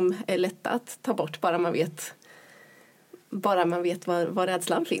saker som är lätta att ta bort bara man vet vad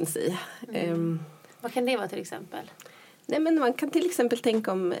rädslan finns i. Vad kan det vara till exempel? Nej, men man kan till exempel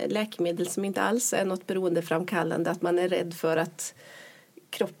tänka om läkemedel som inte alls är något beroendeframkallande, att man är rädd för att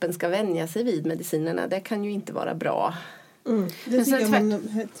kroppen ska vänja sig vid medicinerna. Det kan ju inte vara bra. Det tycker jag man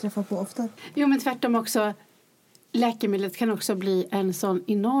träffar på ofta. Jo, men tvärtom också. Läkemedlet kan också bli en sån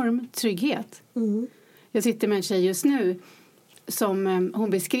enorm trygghet. Jag sitter med en tjej just nu som hon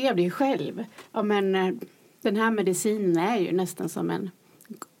beskrev det ju själv. Ja, men Den här medicinen är ju nästan som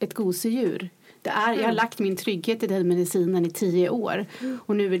ett gosedjur. Jag har lagt min trygghet i den medicinen i 10 år.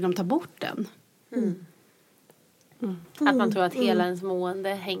 Och nu vill de ta bort den. Att man tror att hela ens mående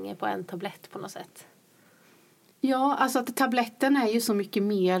hänger på en tablett på något sätt. Ja, alltså att tabletten är ju så mycket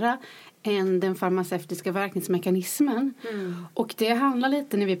mera än den farmaceutiska verkningsmekanismen. Och det handlar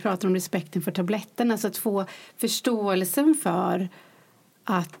lite när vi pratar om respekten för tabletten. Alltså att få förståelsen för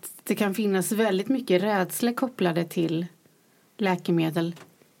att det kan finnas väldigt mycket rädsla kopplade till läkemedel.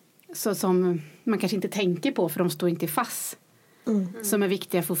 Så som man kanske inte tänker på för de står inte fast. Som är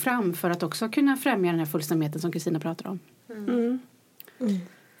viktiga att få fram för att också kunna främja den här fullständigheten som Kristina pratar om.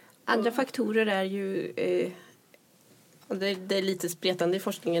 Andra faktorer är ju... Det är lite spretande i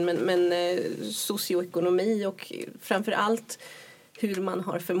forskningen men socioekonomi och framförallt hur man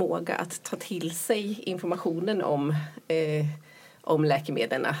har förmåga att ta till sig informationen om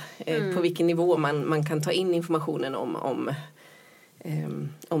läkemedlen. På vilken nivå man kan ta in informationen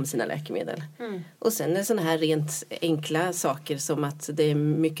om sina läkemedel. Och sen är sådana här rent enkla saker som att det är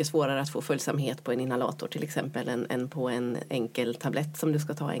mycket svårare att få följsamhet på en inhalator till exempel än på en enkel tablett som du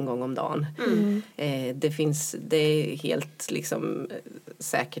ska ta en gång om dagen. Det är helt liksom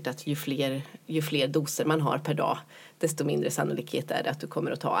säkert att ju fler doser man har per dag desto mindre sannolikhet är det att du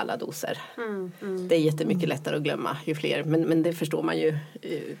kommer att ta alla doser. Det är jättemycket lättare att glömma ju fler, men det förstår man ju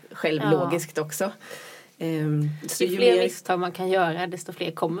själv logiskt också. Så ju fler misstag man kan göra desto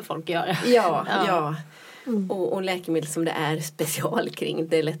fler kommer folk göra. Ja. Och läkemedel som det är special kring,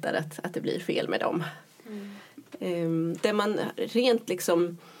 det är lättare att det blir fel med dem. Det man rent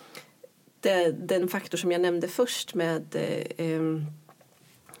liksom den faktor som jag nämnde först med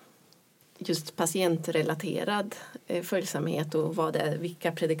just patientrelaterad följsamhet och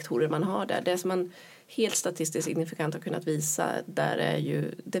vilka prediktorer man har där. Det som man helt statistiskt signifikant har kunnat visa där är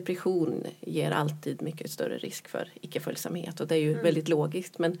ju depression ger alltid mycket större risk för icke-följsamhet och det är ju väldigt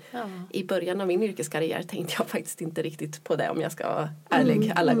logiskt men i början av min yrkeskarriär tänkte jag faktiskt inte riktigt på det om jag ska vara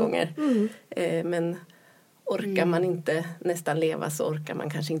ärlig alla gånger. Men orkar man inte nästan leva så orkar man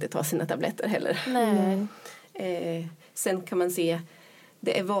kanske inte ta sina tabletter heller. Sen kan man se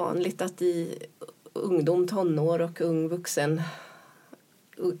det är vanligt att i ungdom, tonår och ung vuxen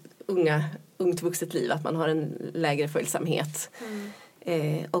ungt vuxet liv att man har en lägre följsamhet.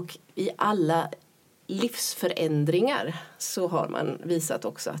 Och i alla livsförändringar så har man visat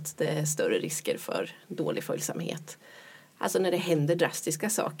också att det är större risker för dålig följsamhet. Alltså när det händer drastiska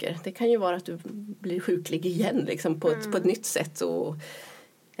saker. Det kan ju vara att du blir sjuklig igen liksom, på ett nytt sätt.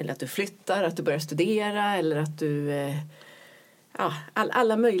 Eller att du flyttar, att du börjar studera eller att du...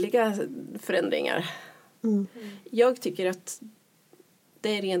 alla möjliga förändringar. Jag tycker att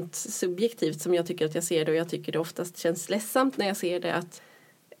det är rent subjektivt som jag tycker att jag ser det och jag tycker det oftast känns ledsamt när jag ser det att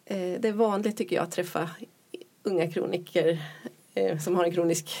det är vanligt tycker jag att träffa unga kroniker som har en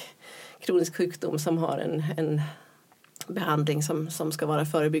kronisk sjukdom som har en behandling som ska vara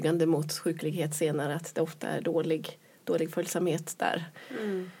förebyggande mot sjuklighet senare att det ofta är dålig följsamhet där.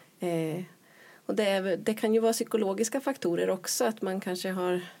 Och det kan ju vara psykologiska faktorer också att man kanske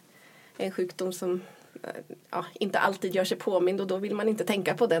har en sjukdom som inte alltid gör sig påmind och då vill man inte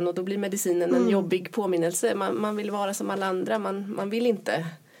tänka på den och då blir medicinen en jobbig påminnelse. Man vill vara som alla andra, man vill inte.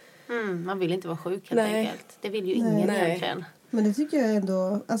 Man vill inte vara sjuk helt enkelt. Det vill ju ingen egentligen. Men det tycker jag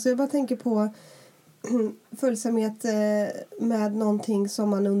ändå, alltså jag bara tänker på följsamhet med någonting som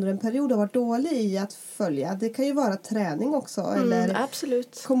man under en period har varit dålig i att följa. Det kan ju vara träning också. Eller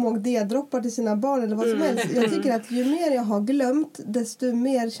absolut. Kom ihåg D-droppar till sina barn eller vad som helst. Jag tycker att ju mer jag har glömt desto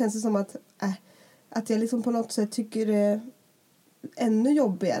mer känns det som att jag liksom på något sätt tycker det är ännu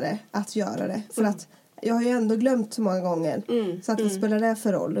jobbigare att göra det. För att jag har ju ändå glömt så många gånger. Så att vad spelar det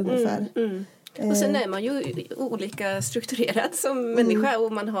för roll ungefär? Och sen är man ju olika strukturerad som människa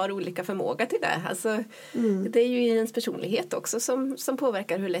och man har olika förmåga till det. Alltså, det är ju i ens personlighet också som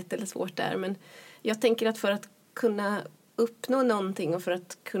påverkar hur lätt eller svårt det är. Men jag tänker att för att kunna uppnå någonting och för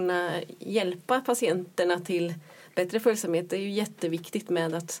att kunna hjälpa patienterna till bättre följsamhet, det är ju jätteviktigt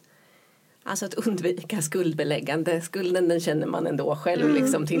med att undvika skuldbeläggande. Skulden den känner man ändå själv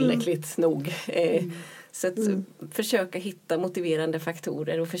liksom tillräckligt nog. Så att försöka hitta motiverande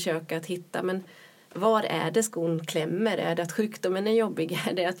faktorer och försöka att hitta, men var är det skon klämmer? Är det att sjukdomen är jobbig?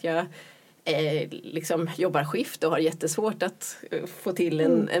 Är det att jag liksom jobbar skift och har jättesvårt att få till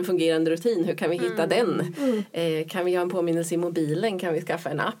en fungerande rutin? Hur kan vi hitta den? Kan vi ha en påminnelse i mobilen? Kan vi skaffa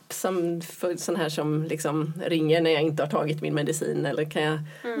en app som sån här som liksom ringer när jag inte har tagit min medicin? Eller kan jag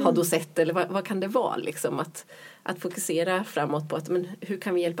ha dosett? Eller vad kan det vara? Liksom att fokusera framåt på att men hur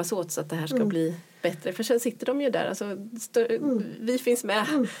kan vi hjälpas åt så att det här ska bli bättre? För sen sitter de ju där. Alltså, vi finns med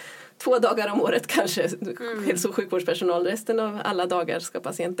 2 dagar om året kanske hälso- och sjukvårdspersonal. Resten av alla dagar ska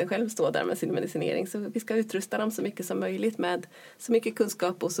patienten själv stå där med sin medicinering. Så vi ska utrusta dem så mycket som möjligt med så mycket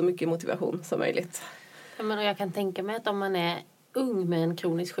kunskap och så mycket motivation som möjligt. Ja, men jag kan tänka mig att om man är ung med en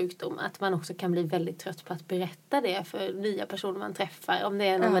kronisk sjukdom att man också kan bli väldigt trött på att berätta det för nya personer man träffar. Om det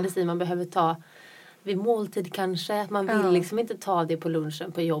är någon medicin man behöver ta vid måltid kanske. Att man vill liksom inte ta det på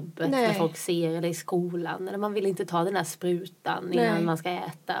lunchen på jobbet när folk ser det i skolan. Eller man vill inte ta den här sprutan innan man ska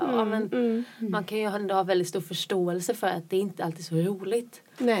äta. Man kan ju ändå ha väldigt stor förståelse för att det inte alltid är så roligt.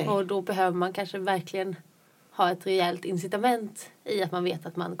 Nej. Och då behöver man kanske verkligen ha ett rejält incitament i att man vet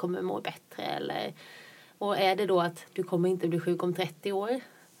att man kommer må bättre. Och är det då att du kommer inte bli sjuk om 30 år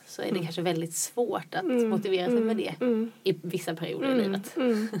så är det kanske väldigt svårt att motivera sig med det i vissa perioder i livet.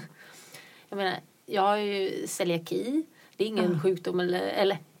 Jag menar, jag har ju celiaki. Det är ingen sjukdom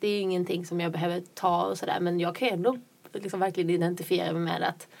eller det är ingenting som jag behöver ta och sådär. Men jag kan ändå liksom verkligen identifiera mig med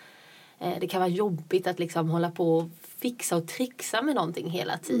att det kan vara jobbigt att liksom hålla på och fixa och trixa med någonting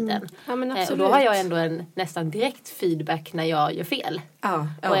hela tiden. Ja, men och då har jag ändå en nästan direkt feedback när jag gör fel.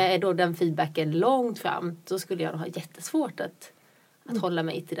 Och är då den feedbacken långt fram så skulle jag ha jättesvårt att hålla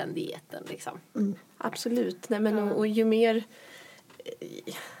mig till den dieten. Liksom. Absolut. Nej, men och ju mer...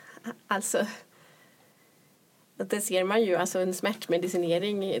 Alltså... Det ser man ju, alltså en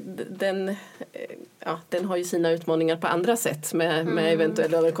smärtmedicinering, den har ju sina utmaningar på andra sätt med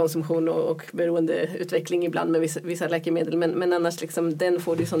eventuell överkonsumtion och beroendeutveckling ibland med vissa läkemedel. Men annars liksom, den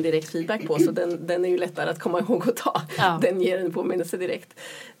får du som direkt feedback på så den är ju lättare att komma ihåg och ta. Ja. Den ger en påminnelse direkt.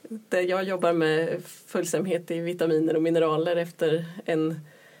 Jag jobbar med följsamhet i vitaminer och mineraler efter en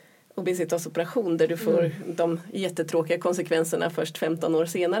obesitasoperation där du får de jättetråkiga konsekvenserna först 15 år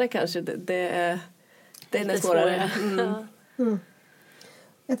senare kanske. Det är svårare.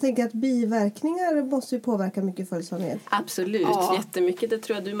 Jag tänker att biverkningar måste ju påverka mycket följsamhet. Absolut, jättemycket. Det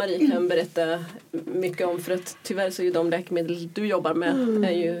tror jag du Marie kan berätta mycket om. För att tyvärr så är ju de läkemedel du jobbar med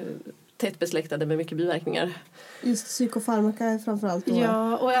är ju tätt besläktade med mycket biverkningar. Just psykofarmaka framförallt då.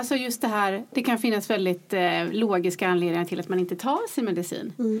 Ja, och alltså just det här, det kan finnas väldigt logiska anledningar till att man inte tar sin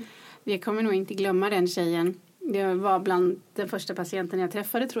medicin. Vi kommer nog inte glömma den tjejen. Det var bland den första patienten jag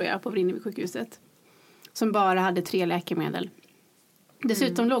träffade tror jag på Vrinnevi sjukhuset. Som bara hade 3 läkemedel.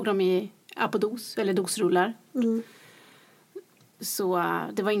 Dessutom låg de i apodos eller dosrullar. Så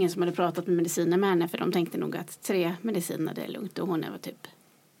det var ingen som hade pratat med mediciner med henne. För de tänkte nog att 3 mediciner det är lugnt. Och hon var typ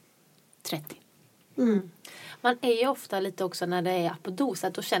 30. Man är ju ofta lite också när det är apodos.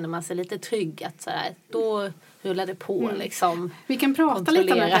 Att då känner man sig lite trygg. Att sådär, då rullar det på liksom. Vi kan prata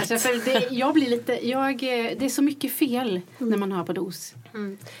lite om det kanske. För det är så mycket fel när man har apodos.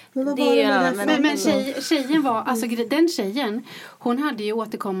 Men tjejen var, alltså den tjejen, hon hade ju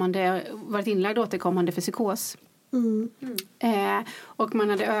varit inlagd återkommande för psykos. Och man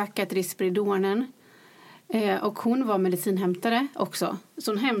hade ökat Risperidon. Och hon var medicinhämtare också.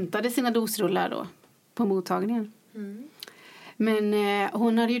 Så hon hämtade sina dosrullar då på mottagningen. Men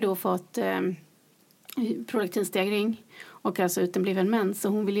hon hade ju då fått prolaktinstegring och alltså utebliven mens. Så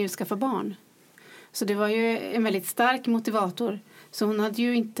hon ville ju skaffa barn. Så det var ju en väldigt stark motivator. Så hon hade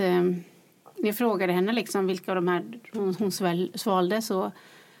ju inte... När jag frågade henne liksom vilka av de här hon svalde så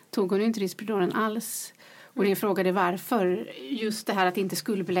tog hon ju inte Risperidon alls. Och när jag frågade varför, just det här att inte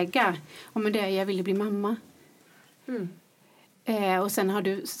skuldbelägga. Men det jag ville bli mamma. Och sen har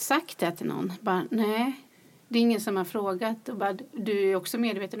du sagt det till någon. Bara, nej, det är ingen som har frågat. Och bara, du är också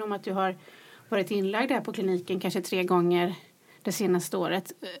medveten om att du har varit inlagd här på kliniken kanske 3 gånger det senaste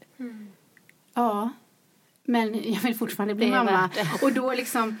året. Ja, men jag vill fortfarande bli mamma. Och då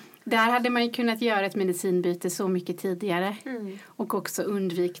liksom, där hade man ju kunnat göra ett medicinbyte så mycket tidigare. Och också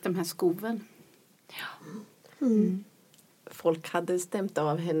undvika de här skoven. Folk hade stämt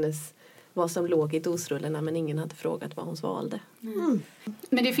av hennes vad som låg i dosrullarna men ingen hade frågat vad hon svalde.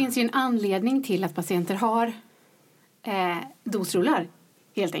 Men det finns ju en anledning till att patienter har dosrullar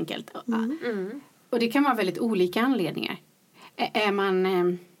helt enkelt. Och det kan vara väldigt olika anledningar. Är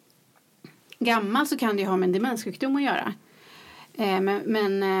man gammal så kan det ju ha med en demenssjukdom att göra.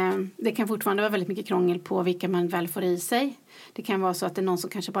 Men det kan fortfarande vara väldigt mycket krångel på vilka man väl får i sig. Det kan vara så att det är någon som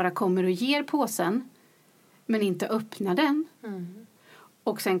kanske bara kommer och ger påsen men inte öppnar den.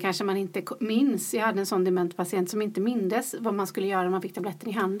 Och sen kanske man inte minns. Jag hade en sån dement patient som inte mindes vad man skulle göra när man fick tabletten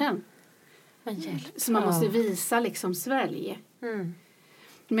i handen. Så man måste visa liksom svälj.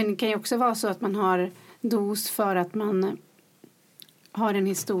 Men det kan ju också vara så att man har dos för att man har en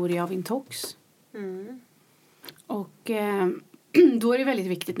historia av intox. Och då är det väldigt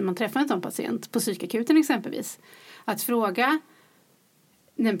viktigt när man träffar en sån patient på psykakuten exempelvis. Att fråga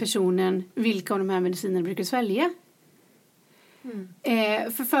den personen vilka av de här medicinerna brukar svälja.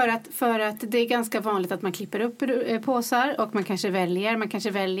 För att det är ganska vanligt att man klipper upp påsar och man kanske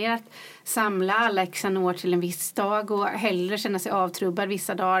väljer att samla alla xanor till en viss dag och hellre känna sig avtrubbad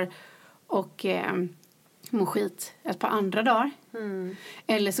vissa dagar och må skit ett par andra dagar.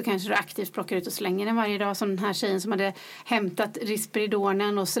 Eller så kanske du aktivt plockar ut och slänger den varje dag, som den här tjejen som hade hämtat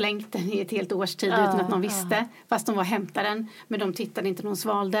Risperidonen och slängt den i ett helt års tid utan att någon visste, fast de var hämtade den, men de tittade inte, någon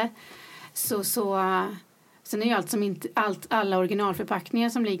svalde. Sen är ju alla originalförpackningar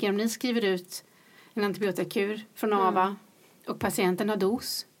som ligger, om ni skriver ut en antibiotikakur från AVA och patienten har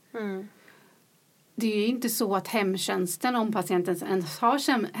dos. Det är ju inte så att hemtjänsten, om patienten ens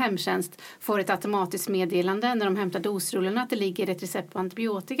har hemtjänst, får ett automatiskt meddelande när de hämtar dosrullarna att det ligger ett recept på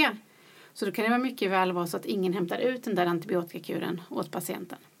antibiotika. Så då kan det vara mycket väl vara så att ingen hämtar ut den där antibiotikakuren åt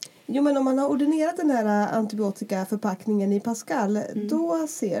patienten. Jo, men om man har ordinerat den här antibiotikaförpackningen i Pascal, då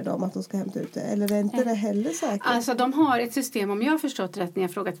ser de att de ska hämta ut det. Eller är inte det heller säkert? Alltså de har ett system, om jag har förstått rätt när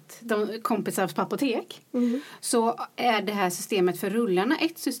jag frågat de kompisar på apotek, så är det här systemet för rullarna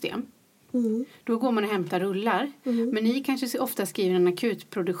ett system. Då går man och hämtar rullar. Men ni kanske ofta skriver en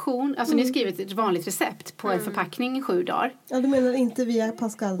akutproduktion. Alltså ni skriver ett vanligt recept på en förpackning i 7 dagar. Ja, du menar inte via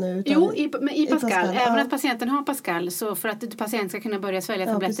Pascal nu? Utan jo, i Pascal. Även att patienten har Pascal. Så för att patienten ska kunna börja svälja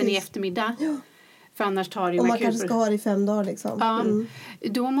tabletten i eftermiddag. Ja. För annars tar det ju... Och man kanske ska ha det i 5 dagar liksom. Ja,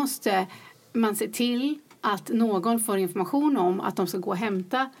 då måste man se till att någon får information om att de ska gå och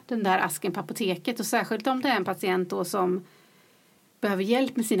hämta den där asken på apoteket. Och särskilt om det är en patient då som behöver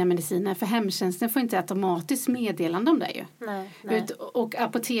hjälp med sina mediciner. För hemtjänsten får inte automatiskt meddelande om det ju. Nej. Och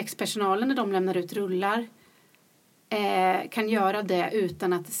apotekspersonalen när de lämnar ut rullar kan göra det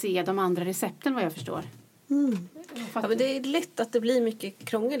utan att se de andra recepten, vad jag förstår. Ja, men det är lätt att det blir mycket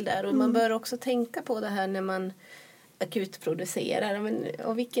krångel där. Och man bör också tänka på det här när man akutproducerar. Men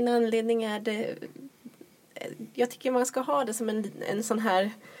av vilken anledning är det... Jag tycker man ska ha det som en sån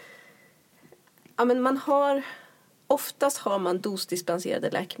här... Ja, men man har... Oftast har man dosdispenserade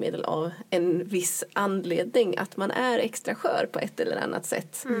läkemedel av en viss anledning. Att man är extra skör på ett eller annat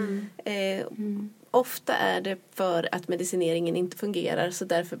sätt. Ofta är det för att medicineringen inte fungerar. Så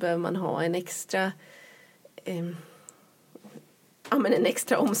därför behöver man ha en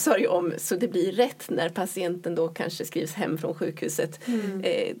extra omsorg om så det blir rätt när patienten då kanske skrivs hem från sjukhuset.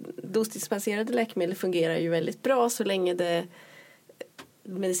 Dosdispenserade läkemedel fungerar ju väldigt bra så länge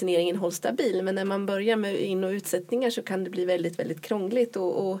medicineringen hålls stabil, men när man börjar med in- och utsättningar så kan det bli väldigt, väldigt krångligt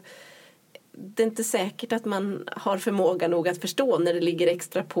och det är inte säkert att man har förmåga nog att förstå när det ligger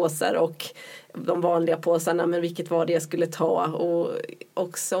extra påsar och de vanliga påsarna, men vilket var det jag skulle ta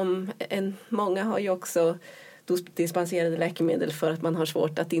och som många har ju också dispenserade läkemedel för att man har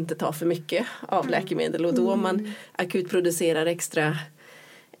svårt att inte ta för mycket av läkemedel och då om man akutproducerar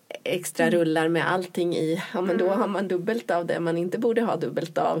extra rullar med allting i. Ja, men då har man dubbelt av det man inte borde ha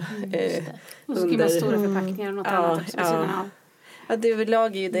dubbelt av. Och så skriver man stora förpackningar och något annat också. Ja, det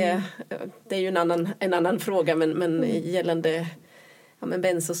överlag är ju det är ju en annan fråga men gällande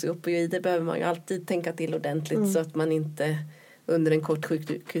bensosopioider behöver man ju alltid tänka till ordentligt så att man inte under en kort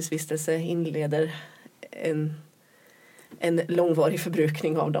sjukhusvistelse inleder en långvarig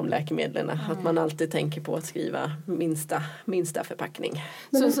förbrukning av de läkemedlen. Att man alltid tänker på att skriva minsta förpackning.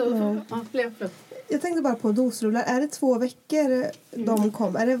 Jag tänkte bara på dosrullar. Är det 2 veckor de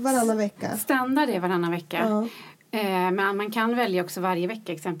kommer? Är det varannan vecka? Standard är varannan vecka. Men man kan välja också varje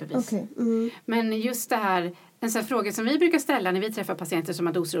vecka exempelvis. Okay. Men just det här, en sån här fråga som vi brukar ställa när vi träffar patienter som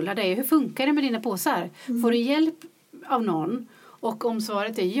har dosrullar, det är hur funkar det med dina påsar? Får du hjälp av någon? Och om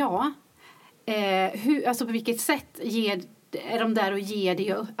svaret är ja, alltså på vilket sätt är de där och ger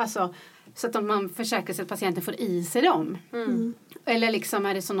det, alltså, så att man försäkrar sig att patienten får i sig dem. Eller liksom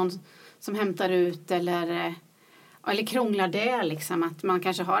är det som någon som hämtar ut eller krånglar det liksom, att man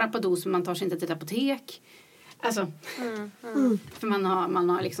kanske har Apodos men man tar sig inte till ett apotek. Alltså, för man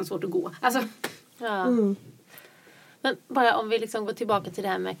har liksom svårt att gå. Alltså. Ja. Men bara om vi liksom går tillbaka till det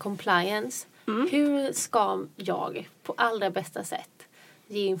här med compliance. Hur ska jag på allra bästa sätt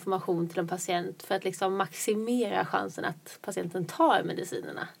ge information till en patient för att liksom maximera chansen att patienten tar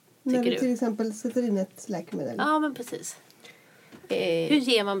medicinerna? När du till exempel sätter in ett läkemedel. Ja, men precis. Hur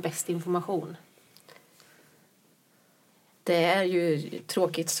ger man bäst information? Det är ju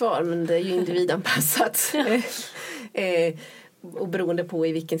tråkigt svar, men det är ju individanpassat. Och beroende på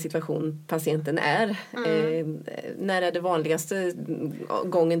i vilken situation patienten är. När är det vanligaste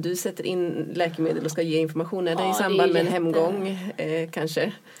gången du sätter in läkemedel och ska ge information? Är det i samband med en hemgång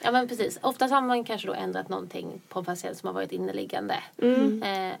kanske? Ja, men precis. Oftast har man kanske då ändrat någonting på en patient som har varit inneliggande.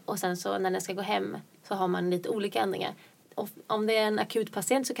 Och sen så när den ska gå hem så har man lite olika ändringar. om det är en akut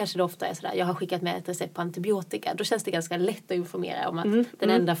patient så kanske det ofta är sådär, jag har skickat med ett recept på antibiotika. Då känns det ganska lätt att informera om att den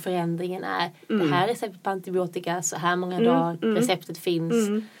enda förändringen är det här receptet på antibiotika, så här många dagar, receptet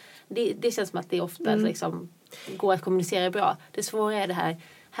finns. Det känns som att det ofta liksom går att kommunicera bra. Det svåra är det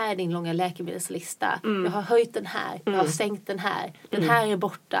här är din långa läkemedelslista. Jag har höjt den här, jag har sänkt den här. Den här är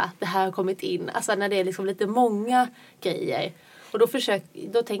borta, det här har kommit in. Alltså när det är liksom lite många grejer. Och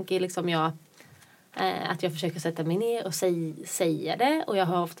då tänker liksom jag att jag försöker sätta mig ner och säga det. Och jag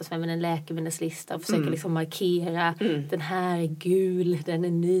har oftast med mig en läkemedelslista och försöker liksom markera. Den här är gul, den är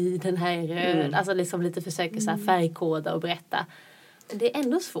ny, den här är röd. Alltså liksom lite försöker så här färgkoda och berätta. Det är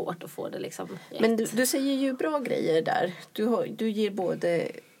ändå svårt att få det liksom rätt. Men du säger ju bra grejer där. Du ger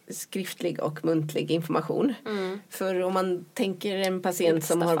både skriftlig och muntlig information. För om man tänker en patient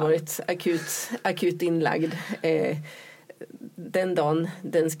som har varit akut inlagd den dagen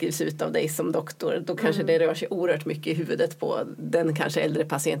den skrivs ut av dig som doktor, då kanske det rör sig oerhört mycket i huvudet på den kanske äldre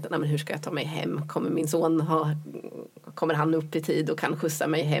patienten. Men hur ska jag ta mig hem? Kommer min son kommer han upp i tid och kan skjutsa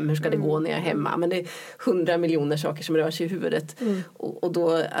mig hem? Hur ska det gå när jag är hemma? Men det är 100 miljoner saker som rör sig i huvudet. Och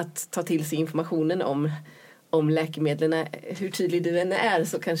då att ta till sig informationen om läkemedlen, hur tydlig du än är,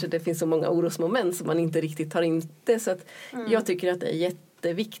 så kanske det finns så många orosmoment som man inte riktigt tar in det. Så att jag tycker att det är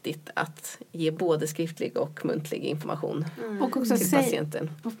jätteviktigt att ge både skriftlig och muntlig information och också till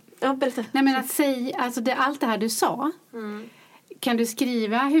patienten. Ja, berätta. Nej, men att säga, alltså allt det här du sa, kan du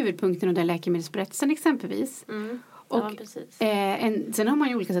skriva huvudpunkten av den läkemedelsberättelsen exempelvis? Och ja, precis. Sen har man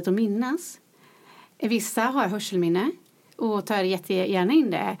ju olika sätt att minnas. Vissa har hörselminne och tar jättegärna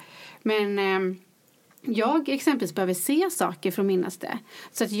in det. Men jag exempelvis behöver se saker för att minnas det.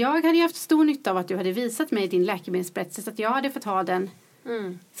 Så att jag hade haft stor nytta av att du hade visat mig din läkemedelsberättelse, så att jag hade fått ha den.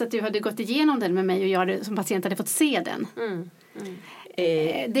 Så att du hade gått igenom den med mig och jag som patient hade fått se den.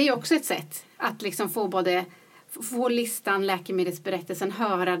 Det är också ett sätt att liksom få listan, läkemedelsberättelsen,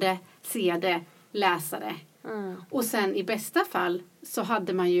 höra det, se det, läsa det. Och sen i bästa fall så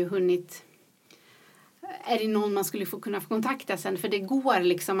hade man ju hunnit, är det någon man skulle kunna få kontakta sen, för det går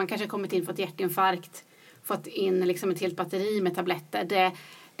liksom, man kanske kommit in, fått hjärtinfarkt, fått in liksom ett helt batteri med tabletter.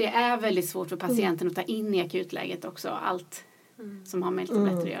 Det är väldigt svårt för patienten att ta in i akutläget också allt som har med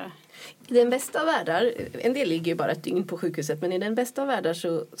tabletter att göra. I den bästa av världar, en del ligger ju bara ett dygn på sjukhuset, men i den bästa av världar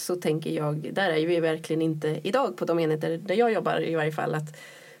så tänker jag, där är ju vi verkligen inte idag på de enheter där jag jobbar i varje fall, att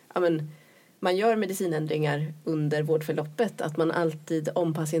man gör medicinändringar under vårdförloppet, att man alltid,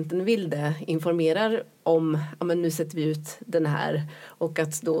 om patienten vill det, informerar om nu sätter vi ut den här, och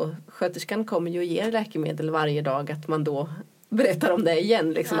att då sköterskan kommer ju och ger läkemedel varje dag, att man då berättar om det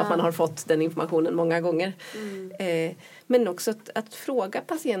igen, liksom, att man har fått den informationen många gånger. Men också att fråga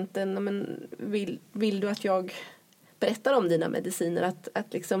patienten, vill du att jag berättar om dina mediciner,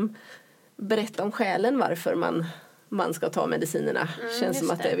 att liksom berätta om skälen varför man ska ta medicinerna. Känns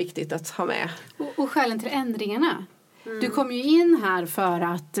som att det är viktigt att ha med. Och skälen till ändringarna. Du kom ju in här för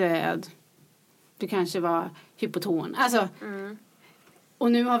att du kanske var hypoton. Alltså,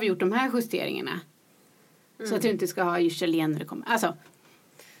 och nu har vi gjort de här justeringarna. Så att du inte ska ha yrsel igen när det kommer. Alltså.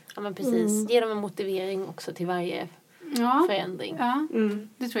 Ja, men precis. Ge dem en motivering också till varje förändring. Ja,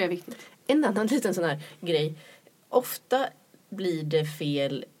 det tror jag är viktigt. En annan liten sån här grej. Ofta blir det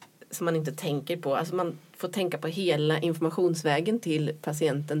fel som man inte tänker på. Alltså man får tänka på hela informationsvägen till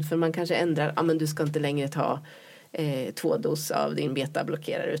patienten. För man kanske ändrar, men du ska inte längre ta 2 dos av din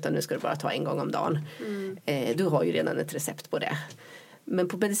betablockerare, utan nu ska du bara ta 1 gång om dagen. Du har ju redan ett recept på det. Men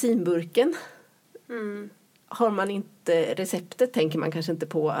på medicinburken har man inte receptet, tänker man kanske inte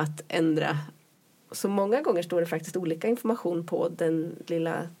på att ändra. Så många gånger står det faktiskt olika information på den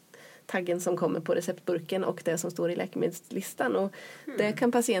lilla taggen som kommer på receptburken och det som står i läkemedelslistan. Och det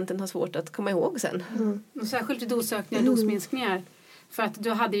kan patienten ha svårt att komma ihåg sen. Och särskilt dosökningar, dosminskningar. För att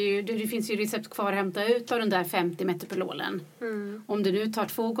det finns ju recept kvar att hämta ut av den där 50 metoprololen. Om du nu tar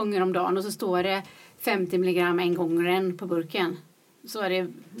 2 gånger om dagen och så står det 50 milligram 1 gång på burken, så är det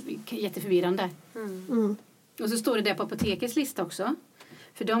jätteförvirrande. Och så står det där på apotekets lista också.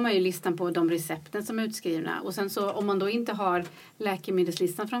 För de har ju listan på de recepten som är utskrivna. Och sen så om man då inte har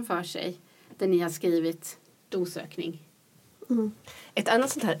läkemedelslistan framför sig, där ni har skrivit dosökning. Ett annat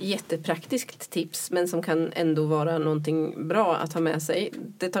sånt här jättepraktiskt tips, men som kan ändå vara någonting bra att ha med sig.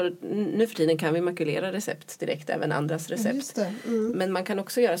 Nu för tiden kan vi makulera recept direkt, även andras recept. Men man kan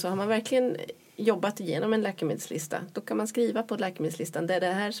också göra så, har man verkligen jobbat igenom en läkemedelslista, då kan man skriva på läkemedelslistan, det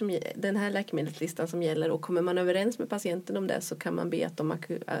är den här läkemedelslistan som gäller, och kommer man överens med patienten om det, så kan man be att de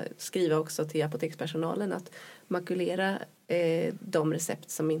skriva också till apotekspersonalen att makulera de recept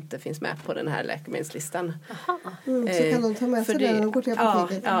som inte finns med på den här läkemedelslistan. Så kan de ta med sig det när de går till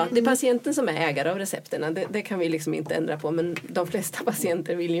apoteket? Ja, det är patienten som är ägare av recepterna. Det kan vi liksom inte ändra på. Men de flesta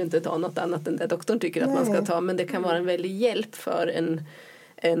patienter vill ju inte ta något annat än det doktorn tycker att man ska ta. Men det kan vara en väldig hjälp för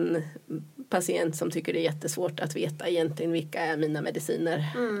en patient som tycker det är jättesvårt att veta egentligen vilka är mina mediciner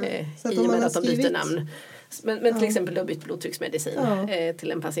i och med att de byter namn. Men till exempel du har bytt blodtrycksmedicin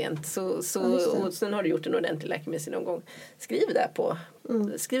till en patient och sen har du gjort en ordentlig läkemedelsgenomgång.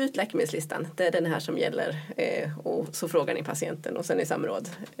 Skriv ut läkemedelslistan. Det är den här som gäller och så frågar ni patienten och sen i samråd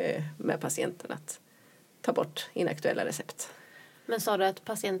med patienten att ta bort inaktuella recept. Men sa du att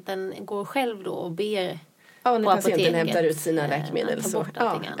patienten går själv då och ber när på patienten apoteket hämtar ut sina läkemedel ta så bort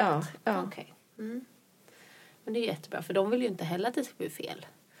allting annat? Ja. Okay. Men det är jättebra för de vill ju inte heller att det ska bli fel.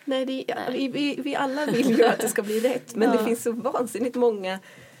 Nej, vi alla vill ju att det ska bli rätt. Men det finns så vansinnigt många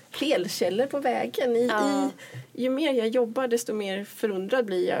felkällor på vägen. Ju mer jag jobbar desto mer förundrad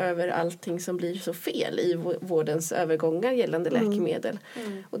blir jag över allting som blir så fel i vårdens övergångar gällande läkemedel.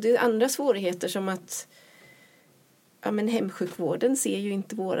 Och det är andra svårigheter som att hemsjukvården ser ju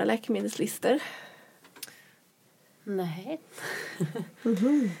inte våra läkemedelslistor. Nej.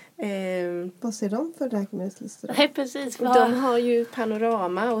 Vad ser de för läkemedelslistor? Nej, precis. De har ju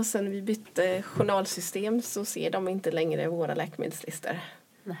Panorama och sen vi bytte journalsystem så ser de inte längre våra läkemedelslistor.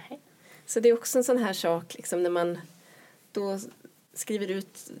 Nej. Så det är också en sån här sak liksom, när man då skriver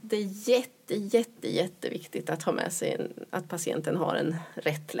ut, det är jätteviktigt att ha med sig att patienten har en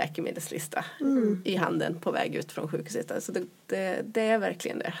rätt läkemedelslista i handen på väg ut från sjukhuset. Alltså det är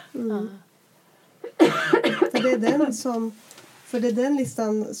verkligen det. För det är den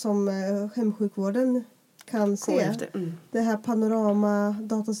listan som hemsjukvården kan se. Det här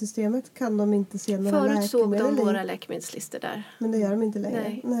panorama-datasystemet kan de inte se några läkemedel. Förut såg de våra läkemedelslistor där. Men det gör de inte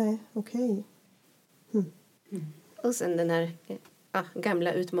längre? Nej, okej. Och sen den här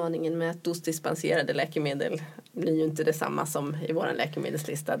gamla utmaningen med att dosdispenserade läkemedel blir ju inte detsamma som i vår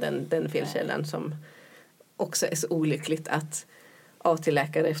läkemedelslista. Den felkällan som också är så olyckligt att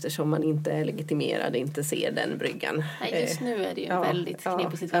AT-läkare eftersom man inte är legitimerad inte ser den bryggan. Nej, just nu är det ju en väldigt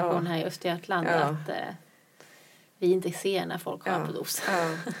knepig situation här i Östergötland att vi inte ser när folk har på dos.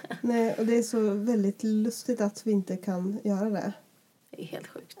 Nej, och det är så väldigt lustigt att vi inte kan göra det. Det är helt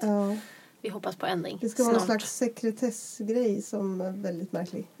sjukt. Ja. Vi hoppas på ändring. Det ska vara en slags sekretessgrej som är väldigt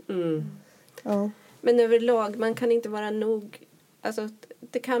märklig. Ja. Men överlag, man kan inte vara nog... Alltså,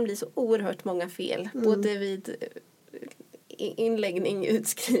 det kan bli så oerhört många fel. Både vid inläggning,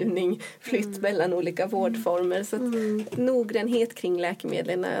 utskrivning, flytt mellan olika vårdformer. Så att noggrannhet kring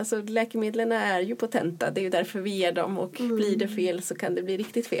läkemedlen. Alltså, läkemedlen är ju potenta. Det är ju därför vi ger dem. Och blir det fel så kan det bli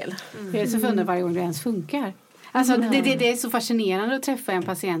riktigt fel. Det är så förundrat varje gång det ens funkar. Alltså, det är så fascinerande att träffa en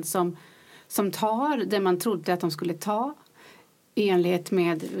patient som tar det man trodde att de skulle ta i enlighet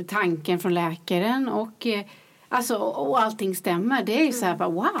med tanken från läkaren och allting stämmer. Det är ju så här bara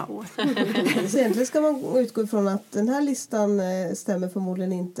wow. Så egentligen ska man utgå ifrån att den här listan stämmer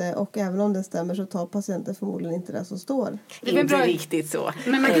förmodligen inte och även om den stämmer så tar patienten förmodligen inte det som står. Det är inte riktigt så.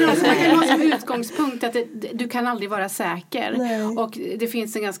 Men man kan ha som utgångspunkt att du kan aldrig vara säker. Nej. Och det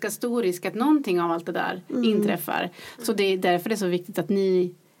finns en ganska stor risk att någonting av allt det där inträffar. Så det är därför det är så viktigt att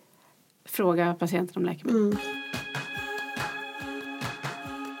ni frågar patienten om läkemedel.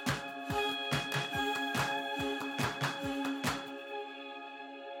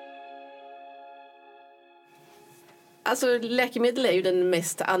 Alltså läkemedel är ju den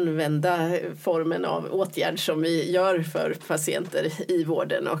mest använda formen av åtgärd som vi gör för patienter i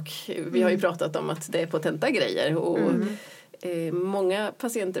vården och vi har ju pratat om att det är potenta grejer och många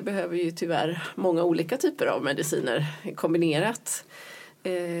patienter behöver ju tyvärr många olika typer av mediciner kombinerat.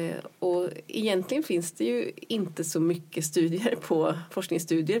 Och egentligen finns det ju inte så mycket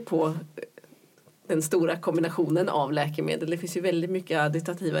forskningsstudier på den stora kombinationen av läkemedel. Det finns ju väldigt mycket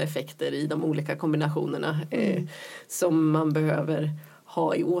additiva effekter i de olika kombinationerna som man behöver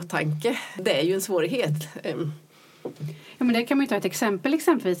ha i åtanke. Det är ju en svårighet. Ja, men det kan man ju ta ett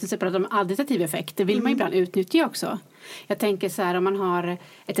exempelvis när pratar om additiv effekt. Det vill man ibland utnyttja också. Jag tänker så här om man har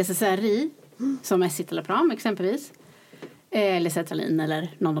ett SSRI som escitalopram exempelvis eller sertralin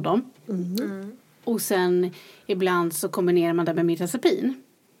eller någon av dem. Och sen ibland så kombinerar man det med mirtazapin.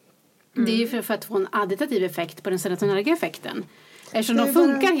 Det är ju för att få en additiv effekt på den serotoninerga effekten. Eftersom de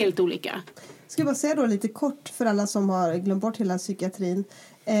funkar helt olika. Ska jag bara säga då lite kort för alla som har glömt bort hela psykiatrin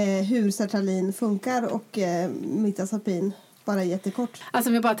hur sertralin funkar och mirtazapin bara jättekort. Alltså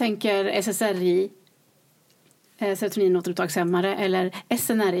om vi bara tänker SSRI serotoninåterupptagshämmare eller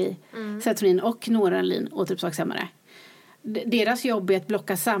SNRI serotonin och noradrenalin återupptagshämmare. Deras jobb är att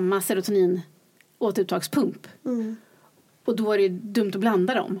blocka samma serotonin återupptagspump. Och då är det ju dumt att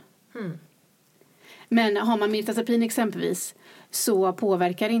blanda dem. Men har man mirtazapin exempelvis så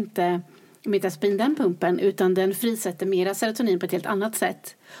påverkar inte mirtazapin den pumpen, utan den frisätter mera serotonin på ett helt annat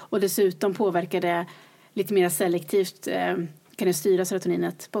sätt. Och dessutom påverkar det lite mer selektivt, kan det styra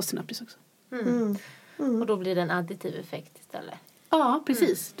serotoninet postsynaptiskt också. Och då blir det en additiv effekt istället. Ja,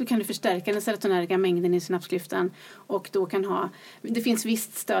 precis. Då kan du förstärka den serotonerga mängden i synapsklyftan. Och då det finns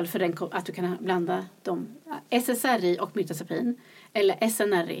visst stöd för att du kan blanda dem. SSRI och mirtazapin. Eller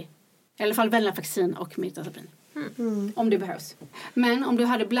SNRI. I alla fall venlafaxin och mirtazapin. Om det behövs. Men om du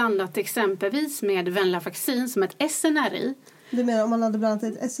hade blandat exempelvis med venlafaxin som ett SNRI. Du menar om man hade blandat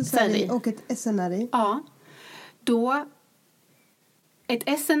ett SSRI och ett SNRI? Ja. Då...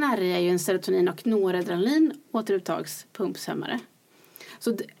 Ett SNRI är ju en serotonin- och noradrenalin återupptagspumpshämmare.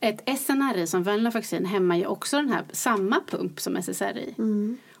 Så ett SNRI som venlafaxin hämmar ju också den här samma pump som SSRI.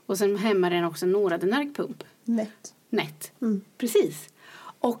 Och sen hämmar den också en noradrenergisk pump. NET. Precis.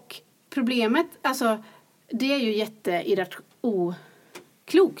 Och problemet, alltså det är ju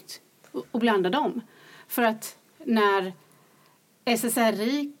oklokt att blanda dem. För att när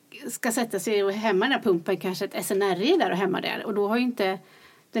SSRI ska sätta sig och hämma den här pumpen, kanske ett SNRI där och hämma där. Och då har ju inte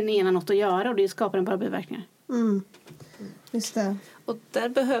den ena något att göra och det skapar en bara biverkningar. Just det. Och där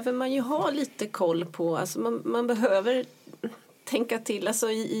behöver man ju ha lite koll på, alltså man behöver tänka till, alltså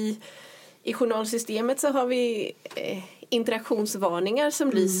i journalsystemet så har vi interaktionsvarningar som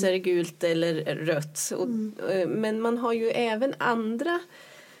lyser gult eller rött. Men man har ju även andra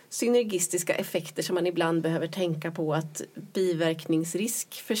synergistiska effekter som man ibland behöver tänka på, att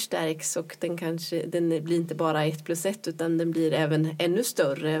biverkningsrisk förstärks och den blir inte bara 1+1 utan den blir även ännu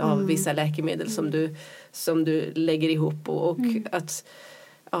större av vissa läkemedel som du lägger ihop och att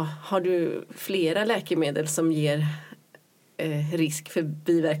har du flera läkemedel som ger risk för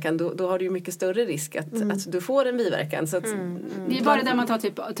biverkan, då har du ju mycket större risk att du får en biverkan. Så att, det är bara där man tar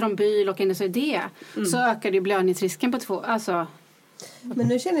typ trombyl och NSAID så ökar ju blödningsrisken på 2. Alltså. Men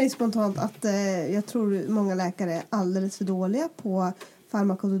nu känner jag spontant att jag tror många läkare är alldeles för dåliga på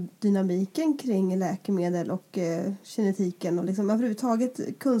farmakodynamiken kring läkemedel och kinetiken och liksom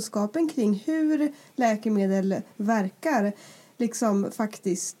överhuvudtaget kunskapen kring hur läkemedel verkar liksom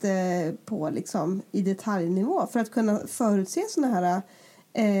faktiskt på liksom i detaljnivå för att kunna förutse såna här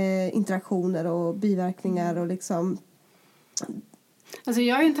interaktioner och biverkningar och liksom. Alltså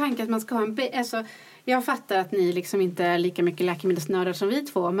jag har ju en tanke att man ska ha jag fattar att ni liksom inte är lika mycket läkemedelsnördar som vi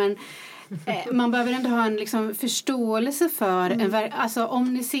två, men man behöver ändå ha en liksom förståelse för alltså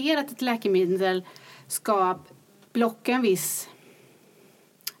om ni ser att ett läkemedel ska blocka en viss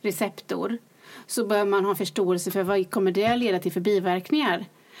receptor, så bör man ha förståelse för vad kommer det leda till för biverkningar.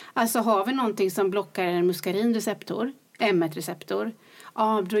 Alltså har vi någonting som blockar en muskarinreceptor, M1-receptor,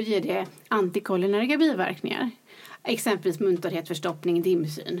 då ger det antikolinergiska biverkningar. Exempelvis muntorrhet, förstoppning,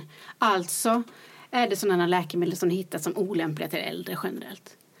 dimsyn. Alltså är det sådana läkemedel som hittas som olämpliga till äldre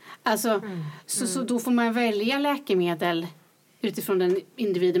generellt. Alltså, så då får man välja läkemedel utifrån den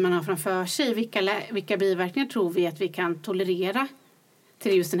individen man har framför sig. Vilka biverkningar tror vi att vi kan tolerera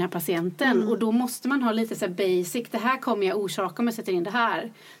till just den här patienten. Och då måste man ha lite så här basic. Det här kommer jag orsaka om jag sätter in det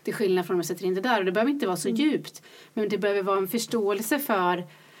här. Till skillnad från om jag sätter in det där. Och det behöver inte vara så djupt. Men det behöver vara en förståelse för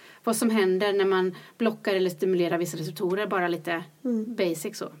vad som händer när man blockar eller stimulerar vissa receptorer. Bara lite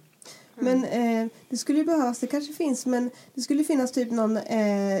basic så. Men det skulle ju behövas, det kanske finns, men det skulle finnas typ någon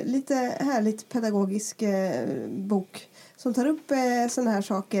lite härligt pedagogisk bok som tar upp sådana här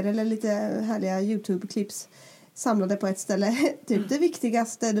saker, eller lite härliga YouTube-clips samlade på ett ställe. Typ det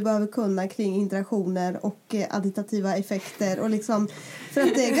viktigaste du behöver kunna kring interaktioner och additiva effekter och liksom, för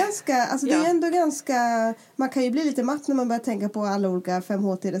att det är ganska, alltså det är ändå ganska, man kan ju bli lite matt när man börjar tänka på alla olika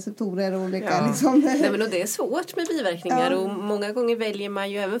 5HT-receptorer och olika liksom. Nej, men och det är svårt med biverkningar och många gånger väljer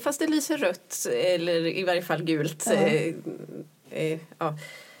man ju, även fast det lyser rött eller i varje fall gult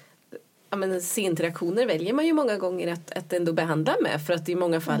men C-interaktioner väljer man ju många gånger att ändå behandla med, för att i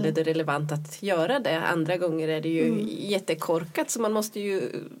många fall är det relevant att göra det. Andra gånger är det ju jättekorkat, så man måste ju,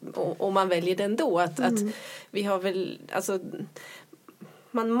 om man väljer det ändå, att vi har väl, alltså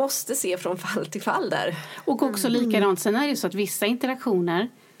man måste se från fall till fall där. Och också likadant, sen är det så att vissa interaktioner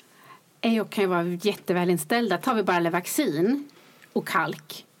kan ju vara jättevälinställda. Tar vi bara Levaxin och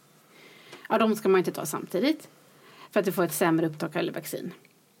kalk, de ska man inte ta samtidigt för att du får ett sämre upptag av Levaxin.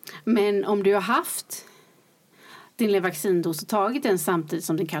 Men om du har haft din Levaxindos och tagit den samtidigt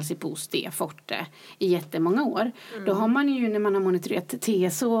som din Calcipos D-forte i jättemånga år, då har man ju, när man har monitorerat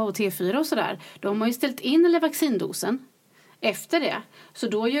TSO och T4 och sådär, då har man ju ställt in Levaxindosen efter det. Så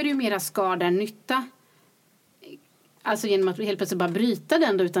då gör det ju mera skada än nytta Alltså genom att helt plötsligt bara bryta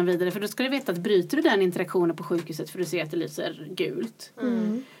den då utan vidare. För då ska du veta att bryter du den interaktionen på sjukhuset för du ser att det lyser gult.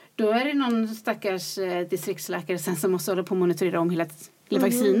 Då är det någon stackars distriktsläkare sen som måste hålla på att monitorera om hela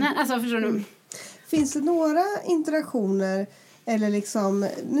vaccinen. Alltså förstår du? Finns det några interaktioner eller liksom,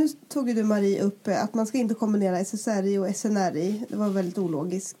 nu tog ju du Marie upp att man ska inte kombinera SSRI och SNRI. Det var väldigt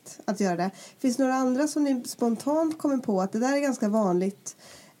ologiskt att göra det. Finns det några andra som ni spontant kommer på att det där är ganska vanligt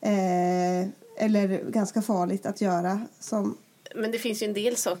eller ganska farligt att göra? Men det finns ju en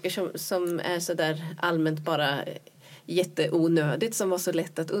del saker som är så där allmänt bara jätteonödigt som var så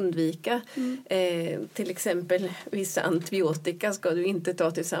lätt att undvika. Till exempel vissa antibiotika ska du inte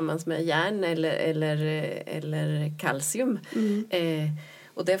ta tillsammans med järn eller kalcium.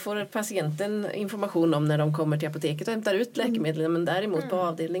 Och det får patienten information om när de kommer till apoteket och hämtar ut läkemedel. Men däremot på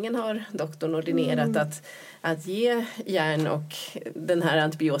avdelningen har doktorn ordinerat att ge järn och den här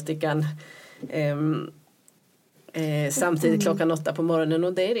antibiotikan samtidigt klockan 8 på morgonen,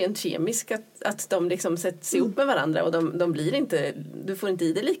 och det är rent kemiskt att de liksom sätts ihop med varandra och de blir inte, du får inte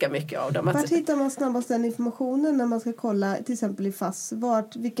i det lika mycket av dem. Vart hittar man snabbast den informationen när man ska kolla till exempel i FASS?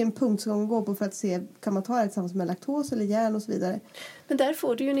 Vilken punkt ska man gå på för att se, kan man ta det tillsammans med laktos eller järn och så vidare? Men där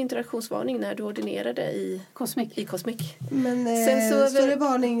får du ju en interaktionsvarning när du ordinerar det i Cosmic. Men sen så större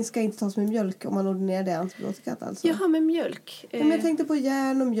varning ska inte tas med mjölk om man ordinerar det antibiotikat alltså? Jaha, med mjölk. Men jag tänkte på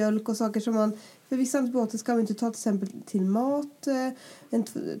järn och mjölk och saker som man, för vissa antibiotika ska man inte ta till exempel till mat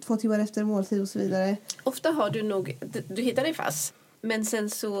 2 timmar efter måltid och så vidare. Ofta har du hittar det i FASS. Men sen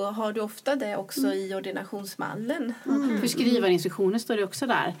så har du ofta det också i ordinationsmallen. Förskrivarinstruktioner står det också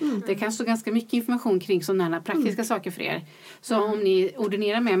där. Det kan stå ganska mycket information kring sådana här praktiska saker för er. Så om ni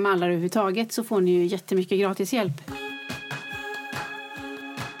ordinerar med mallar överhuvudtaget så får ni ju jättemycket gratis hjälp.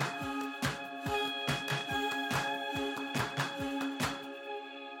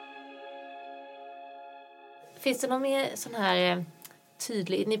 Finns det någon mer sån här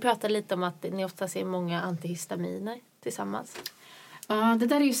tydlig... Ni pratade lite om att ni ofta ser många antihistaminer tillsammans. Ja, det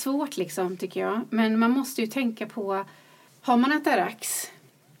där är ju svårt liksom tycker jag. Men man måste ju tänka på... Har man Atarax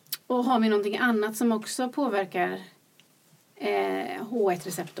och har vi någonting annat som också påverkar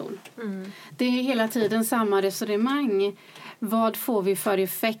H1-receptorn. Det är ju hela tiden samma resonemang. Vad får vi för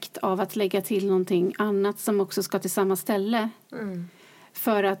effekt av att lägga till någonting annat som också ska till samma ställe?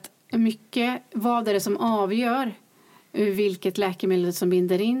 För att vad är det som avgör vilket läkemedel som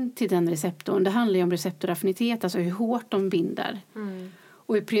binder in till den receptorn? Det handlar ju om receptoraffinitet, alltså hur hårt de binder.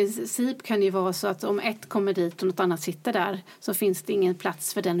 Och i princip kan det ju vara så att om ett kommer dit och något annat sitter där så finns det ingen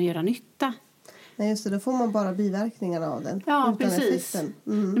plats för den att göra nytta. Nej just det, då får man bara biverkningarna av den. Ja, precis.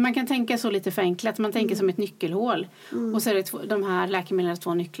 Man kan tänka så lite förenklat. Man tänker som ett nyckelhål. Och så är det de här läkemedlen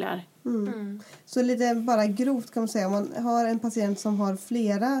 2 nycklar. Så lite bara grovt kan man säga. Om man har en patient som har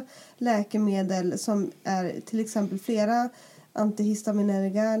flera läkemedel som är till exempel flera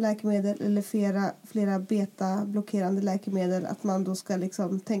antihistaminerga läkemedel eller flera beta-blockerande läkemedel, att man då ska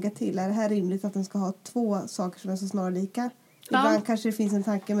liksom tänka till. Är det här rimligt att den ska ha 2 saker som är så snarlika? Ibland kanske det finns en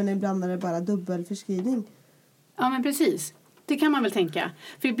tanke, men ibland är det bara dubbelförskrivning. Ja, men precis. Det kan man väl tänka.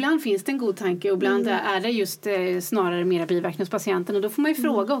 För ibland finns det en god tanke och ibland är det just snarare mera biverkningar hos patienten. Och då får man ju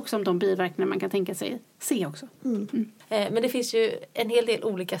fråga också om de biverkningar man kan tänka sig se också. Men det finns ju en hel del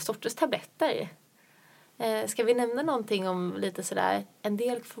olika sorters tabletter. Ska vi nämna någonting om lite sådär? En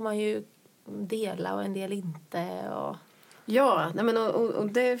del får man ju dela och en del inte. Ja, och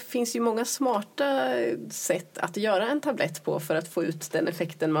det finns ju många smarta sätt att göra en tablett på för att få ut den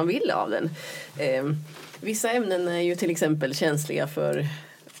effekten man vill av den. Vissa ämnen är ju till exempel känsliga för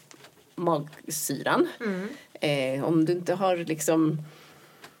magsyran. Om du inte har liksom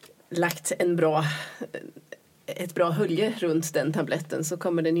lagt ett bra hölje runt den tabletten så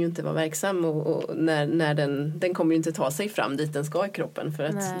kommer den ju inte vara verksam och när den kommer ju inte ta sig fram dit den ska i kroppen, för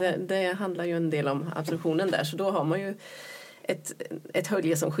att det handlar ju en del om absorptionen där, så då har man ju ett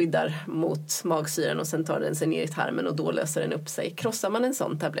hölje som skyddar mot magsyran och sen tar den sig ner i tarmen och då löser den upp sig. Krossar man en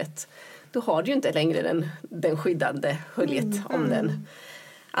sån tablett då har du ju inte längre den skyddande höljet om den.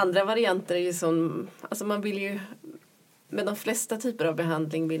 Andra varianter är ju som, alltså man vill ju, med de flesta typer av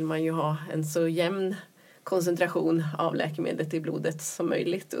behandling vill man ju ha en så jämn koncentration av läkemedlet i blodet som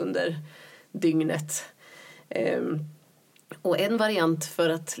möjligt under dygnet. Och en variant för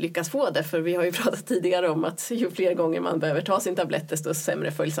att lyckas få det, för vi har ju pratat tidigare om att ju fler gånger man behöver ta sin tablett desto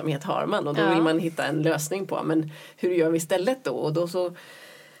sämre följsamhet har man, och då vill man hitta en lösning på, men hur gör vi istället då? Och då så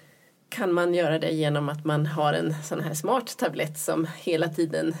kan man göra det genom att man har en sån här smart tablett som hela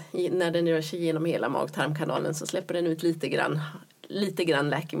tiden, när den rör sig genom hela mag-tarmkanalen så släpper den ut lite grann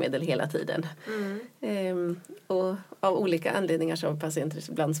läkemedel hela tiden. Och av olika anledningar så har patienter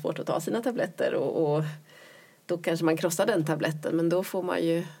ibland svårt att ta sina tabletter och då kanske man krossar den tabletten, men då får man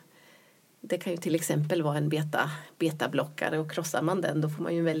ju, det kan ju till exempel vara en betablockare, och krossar man den då får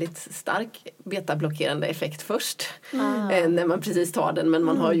man ju en väldigt stark betablockerande effekt först när man precis tar den, men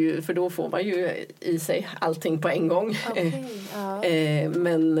man har ju, för då får man ju i sig allting på en gång.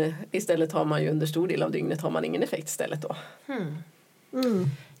 Men istället har man ju under stor del av dygnet har man ingen effekt istället då.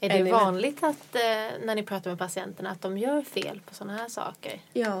 Är det vanligt att när ni pratar med patienterna att de gör fel på sådana här saker?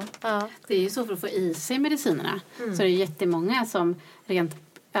 Ja. Det är ju så, för att få i sig medicinerna så är det jättemånga som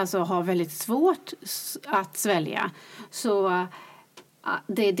har väldigt svårt att svälja. Så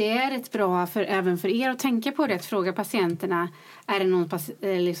det är rätt bra även för er att tänka på det, att fråga patienterna, är det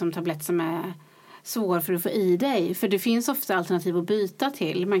någon tablett som är svår för att få i dig? För det finns ofta alternativ att byta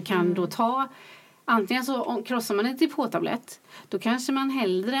till. Man kan då ta, antingen så krossar man en depåtablett, då kanske man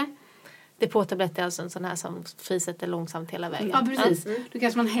hellre... Depåtablett är alltså en sån här som frisätter långsamt hela vägen. Ja, precis. Då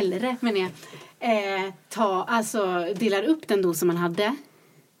kanske man hellre delar upp den dos som man hade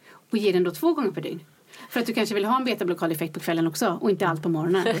och ger den då 2 gånger per dygn. För att du kanske vill ha en betablockad-effekt på kvällen också och inte allt på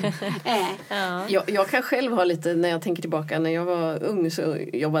morgonen. Jag kan själv ha lite, när jag tänker tillbaka, när jag var ung så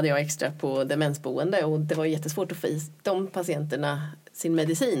jobbade jag extra på demensboende, och det var jättesvårt att få i de patienterna sin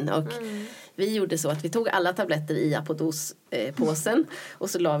medicin, och vi gjorde så att vi tog alla tabletter i Apodos-påsen och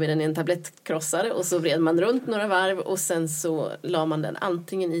så la vi den i en tablettkrossare och så vred man runt några varv, och sen så la man den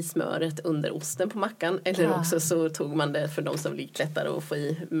antingen i smöret under osten på mackan, eller också så tog man det, för de som blir lättare att få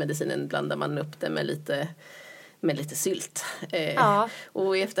i medicinen, blandar man upp det med lite sylt.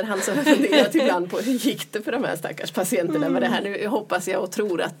 Och i efterhand så funderar jag ibland på hur gick det för de här stackars patienterna med det här. Nu hoppas jag och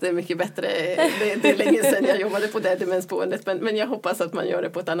tror att det är mycket bättre. Det är länge sedan jag jobbade på det demensboendet, men jag hoppas att man gör det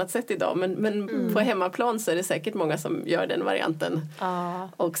på ett annat sätt idag. Men på hemmaplan så är det säkert många som gör den varianten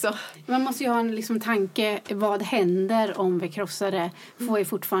också. Man måste ju ha en tanke, vad händer om vi krossar det? Får vi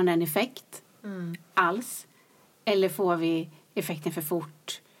fortfarande en effekt alls? Eller får vi effekten för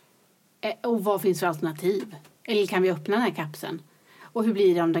fort? Och vad finns för alternativ? Eller kan vi öppna den här kapseln? Och hur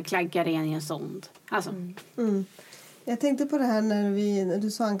blir det om den klaggar i en sond? Jag tänkte på det här när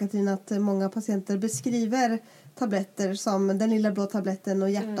du sa, Ann-Katrin, att många patienter beskriver tabletter som den lilla blå tabletten och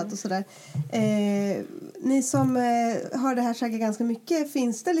hjärtat och sådär. Ni som hör det här säkert ganska mycket,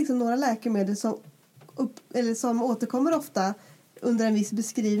 finns det några läkemedel som återkommer ofta under en viss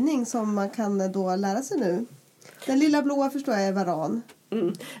beskrivning som man kan då lära sig nu? Den lilla blåa förstår jag är Varan.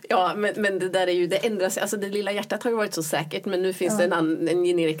 Ja, men det där är ju, det ändras, alltså det lilla hjärtat har ju varit så säkert, men nu finns det en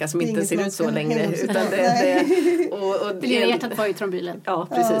generika som inte ser ut så längre, utan det lilla hjärtat var ju trombylen. Ja,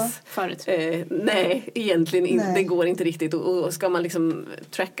 precis. Förut. Nej, egentligen inte, det går inte riktigt, och ska man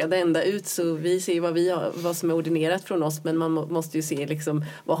tracka det ända ut, så vi ser vad som är ordinerat från oss, men man måste ju se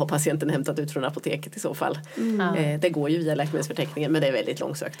vad har patienten hämtat ut från apoteket i så fall. Det går ju via läkemedelsförteckningen, men det är väldigt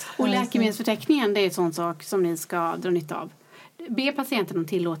långsökt. Och läkemedelsförteckningen, det är en sån sak som ni ska dra nytta av. Be patienten om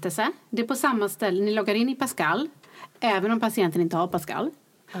tillåtelse. Det är på samma ställe. Ni loggar in i Pascal, även om patienten inte har Pascal.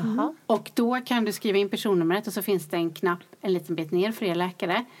 Och då kan du skriva in personnumret, och så finns det en knapp en liten bit ner för er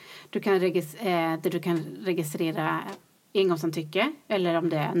läkare. Där du kan registrera engångssamtycke, eller om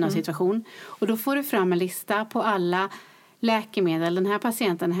det är någon situation. Och då får du fram en lista på alla läkemedel den här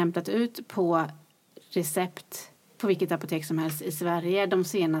patienten hämtat ut på recept på vilket apotek som helst i Sverige de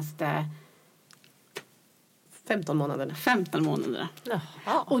senaste 15 månaderna. Jaha.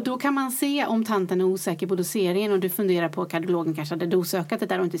 Och då kan man se om tanten är osäker på doseringen, och du funderar på kardiologen kanske hade dosökat det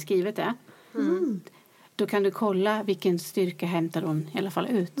där och inte skrivit det. Då kan du kolla vilken styrka hämtar hon i alla fall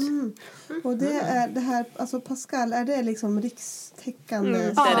ut. Och det här, alltså Pascal, är det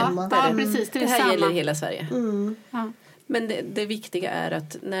rikstäckande? Ja, precis. Det här gäller hela Sverige. Ja. Men det viktiga är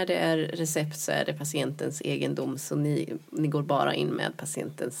att när det är recept så är det patientens egendom, så ni går bara in med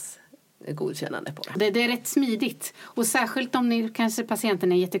patientens godkännande på det. Det är rätt smidigt, och särskilt om kanske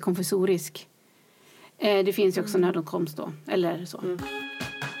patienten är jättekonfusorisk. Det finns ju också nödåtkomst då, eller så.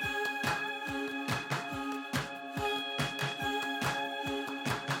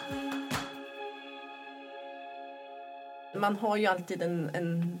 Man har ju alltid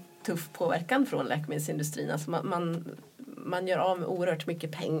en tuff påverkan från läkemedelsindustrin. Alltså man gör av med oerhört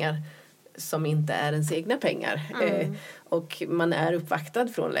mycket pengar som inte är ens egna pengar. Och man är uppvaktad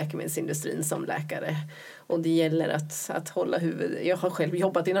från läkemedelsindustrin som läkare. Och det gäller att hålla huvudet... Jag har själv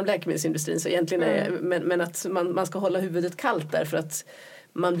jobbat inom läkemedelsindustrin, så egentligen men att man ska hålla huvudet kallt, därför att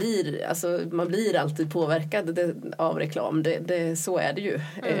man blir alltid påverkad av reklam. Så är det ju.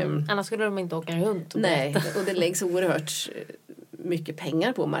 Annars skulle de inte åka runt. Nej, och det läggs oerhört mycket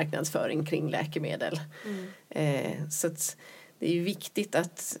pengar på marknadsföring kring läkemedel. Så att det är ju viktigt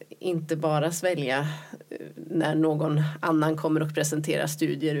att inte bara svälja när någon annan kommer och presenterar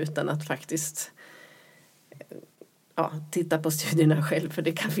studier, utan att faktiskt titta på studierna själv, för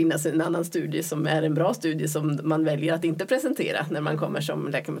det kan finnas en annan studie som är en bra studie som man väljer att inte presentera när man kommer som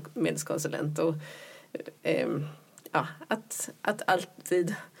läkemedelskonsulent. Och att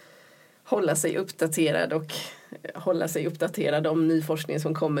alltid hålla sig uppdaterad om ny forskning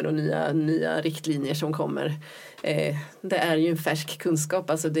som kommer och nya riktlinjer som kommer. Det är ju en färsk kunskap,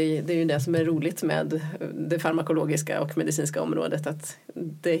 alltså det är ju det som är roligt med det farmakologiska och medicinska området, att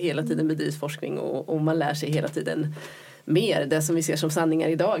det hela tiden bedrivs forskning och man lär sig hela tiden mer. Det som vi ser som sanningar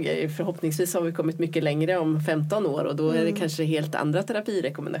idag är förhoppningsvis har vi kommit mycket längre om 15 år och då är det kanske helt andra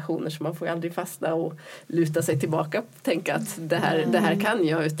terapirekommendationer, så man får ju aldrig fastna och luta sig tillbaka och tänka att det här kan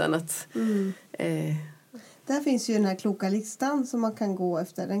jag, utan att där finns ju den här kloka listan som man kan gå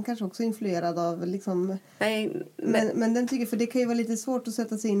efter. Den kanske också är influerad av liksom, men den tycker, för det kan ju vara lite svårt att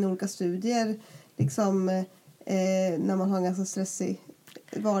sätta sig in i olika studier liksom, när man har en ganska stressig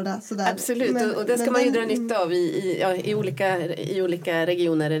vardag. Sådär. Absolut, och det ska man ju dra nytta av i olika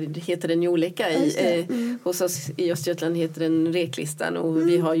regioner heter den ju olika. Hos oss i Östergötland heter den reklistan och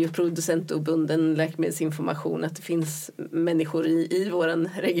vi har ju producentobunden läkemedelsinformation, att det finns människor i våran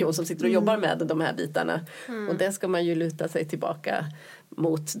region som sitter och jobbar med de här bitarna. Och det ska man ju luta sig tillbaka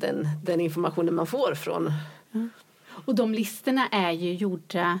mot den informationen man får från. Och de listorna är ju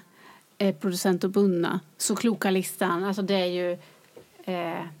gjorda producentobundna, så kloka listan, alltså det är ju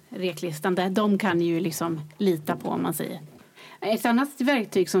reklistan där, de kan ju liksom lita på, om man säger. Ett annat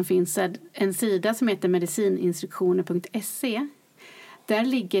verktyg som finns är en sida som heter medicininstruktioner.se. Där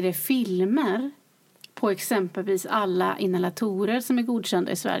ligger det filmer på exempelvis alla inhalatorer som är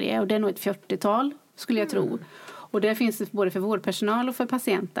godkända i Sverige, och det är nog ett 40-tal skulle jag tro. Och där finns det både för vårdpersonal och för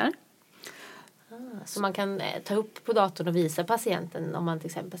patienter. Så man kan ta upp på datorn och visa patienten om man till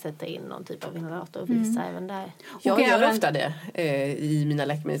exempel sätter in någon typ av inhalator och visa även där. Jag gör ofta det i mina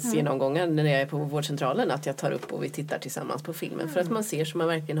läkemedelsgenomgångar när jag är på vårdcentralen, att jag tar upp och vi tittar tillsammans på filmen för att man ser så man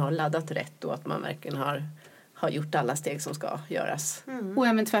verkligen har laddat rätt och att man verkligen har gjort alla steg som ska göras. Och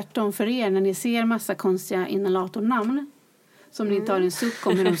även tvärtom för er, när ni ser massa konstiga inhalatornamn som ni inte har en suck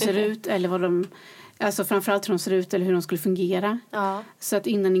om hur de ser ut eller vad de... Alltså framförallt hur de ser ut eller hur de skulle fungera. Ja. Så att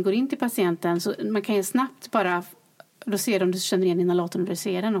innan ni går in till patienten, så man kan ju snabbt bara, då ser de, du känner igen inhalatorn och du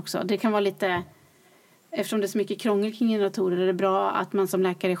ser den också. Det kan vara lite, eftersom det är så mycket krångel kring inhalatorer, är det bra att man som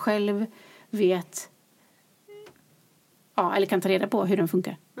läkare själv vet, eller kan ta reda på hur den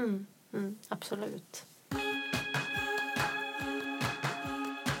funkar. Absolut.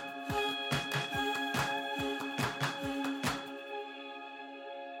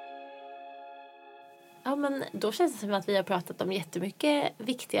 Ja, men då känns det som att vi har pratat om jättemycket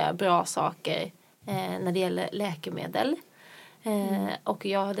viktiga, bra saker när det gäller läkemedel. Och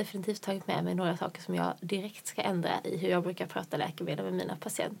jag har definitivt tagit med mig några saker som jag direkt ska ändra i hur jag brukar prata läkemedel med mina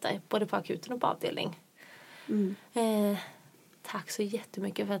patienter, både på akuten och på avdelning. Tack så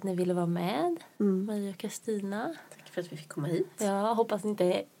jättemycket för att ni ville vara med, Maria och Kristina. Tack för att vi fick komma hit. Ja, hoppas ni inte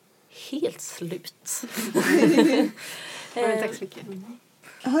är helt slut. Tack så mycket.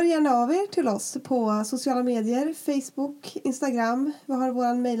 Hör gärna av er till oss på sociala medier, Facebook, Instagram. Vi har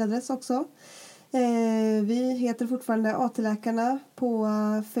vår mejladress också. Vi heter fortfarande AT-läkarna på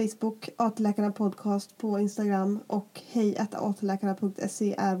Facebook, AT-läkarna podcast på Instagram och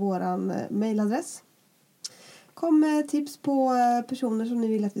hej@atläkarna.se är våran mejladress. Kom med tips på personer som ni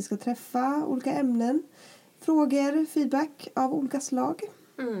vill att vi ska träffa, olika ämnen, frågor, feedback av olika slag.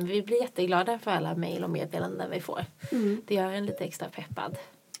 Vi blir jätteglada för alla mejl och meddelanden vi får. Det gör en lite extra peppad.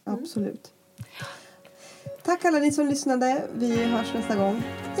 Absolut. Tack alla ni som lyssnade. Vi hörs nästa gång.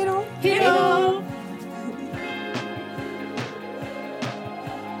 Hej då! Hej då!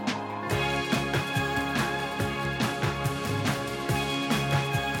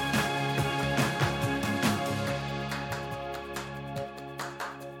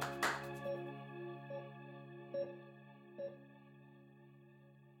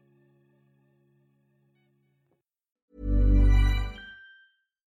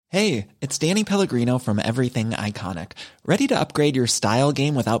 Hey, it's Danny Pellegrino from Everything Iconic. Ready to upgrade your style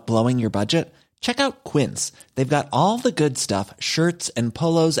game without blowing your budget? Check out Quince. They've got all the good stuff, shirts and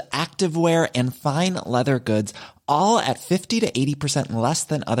polos, activewear and fine leather goods, all at 50 to 80% less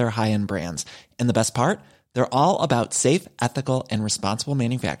than other high-end brands. And the best part? They're all about safe, ethical and responsible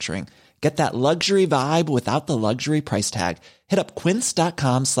manufacturing. Get that luxury vibe without the luxury price tag. Hit up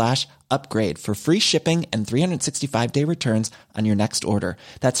quince.com/upgrade for free shipping and 365-day returns on your next order.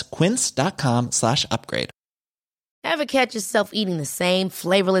 That's quince.com/upgrade. Ever catch yourself eating the same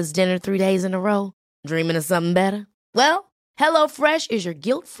flavorless dinner 3 days in a row? Dreaming of something better? Well, HelloFresh is your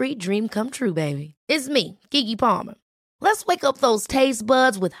guilt-free dream come true, baby. It's me, Keke Palmer. Let's wake up those taste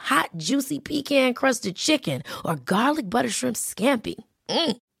buds with hot, juicy pecan-crusted chicken or garlic butter shrimp scampi.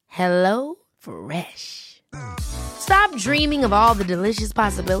 Hello Fresh. Stop dreaming of all the delicious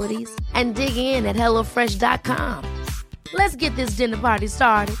possibilities and dig in at HelloFresh.com. Let's get this dinner party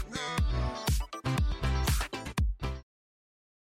started.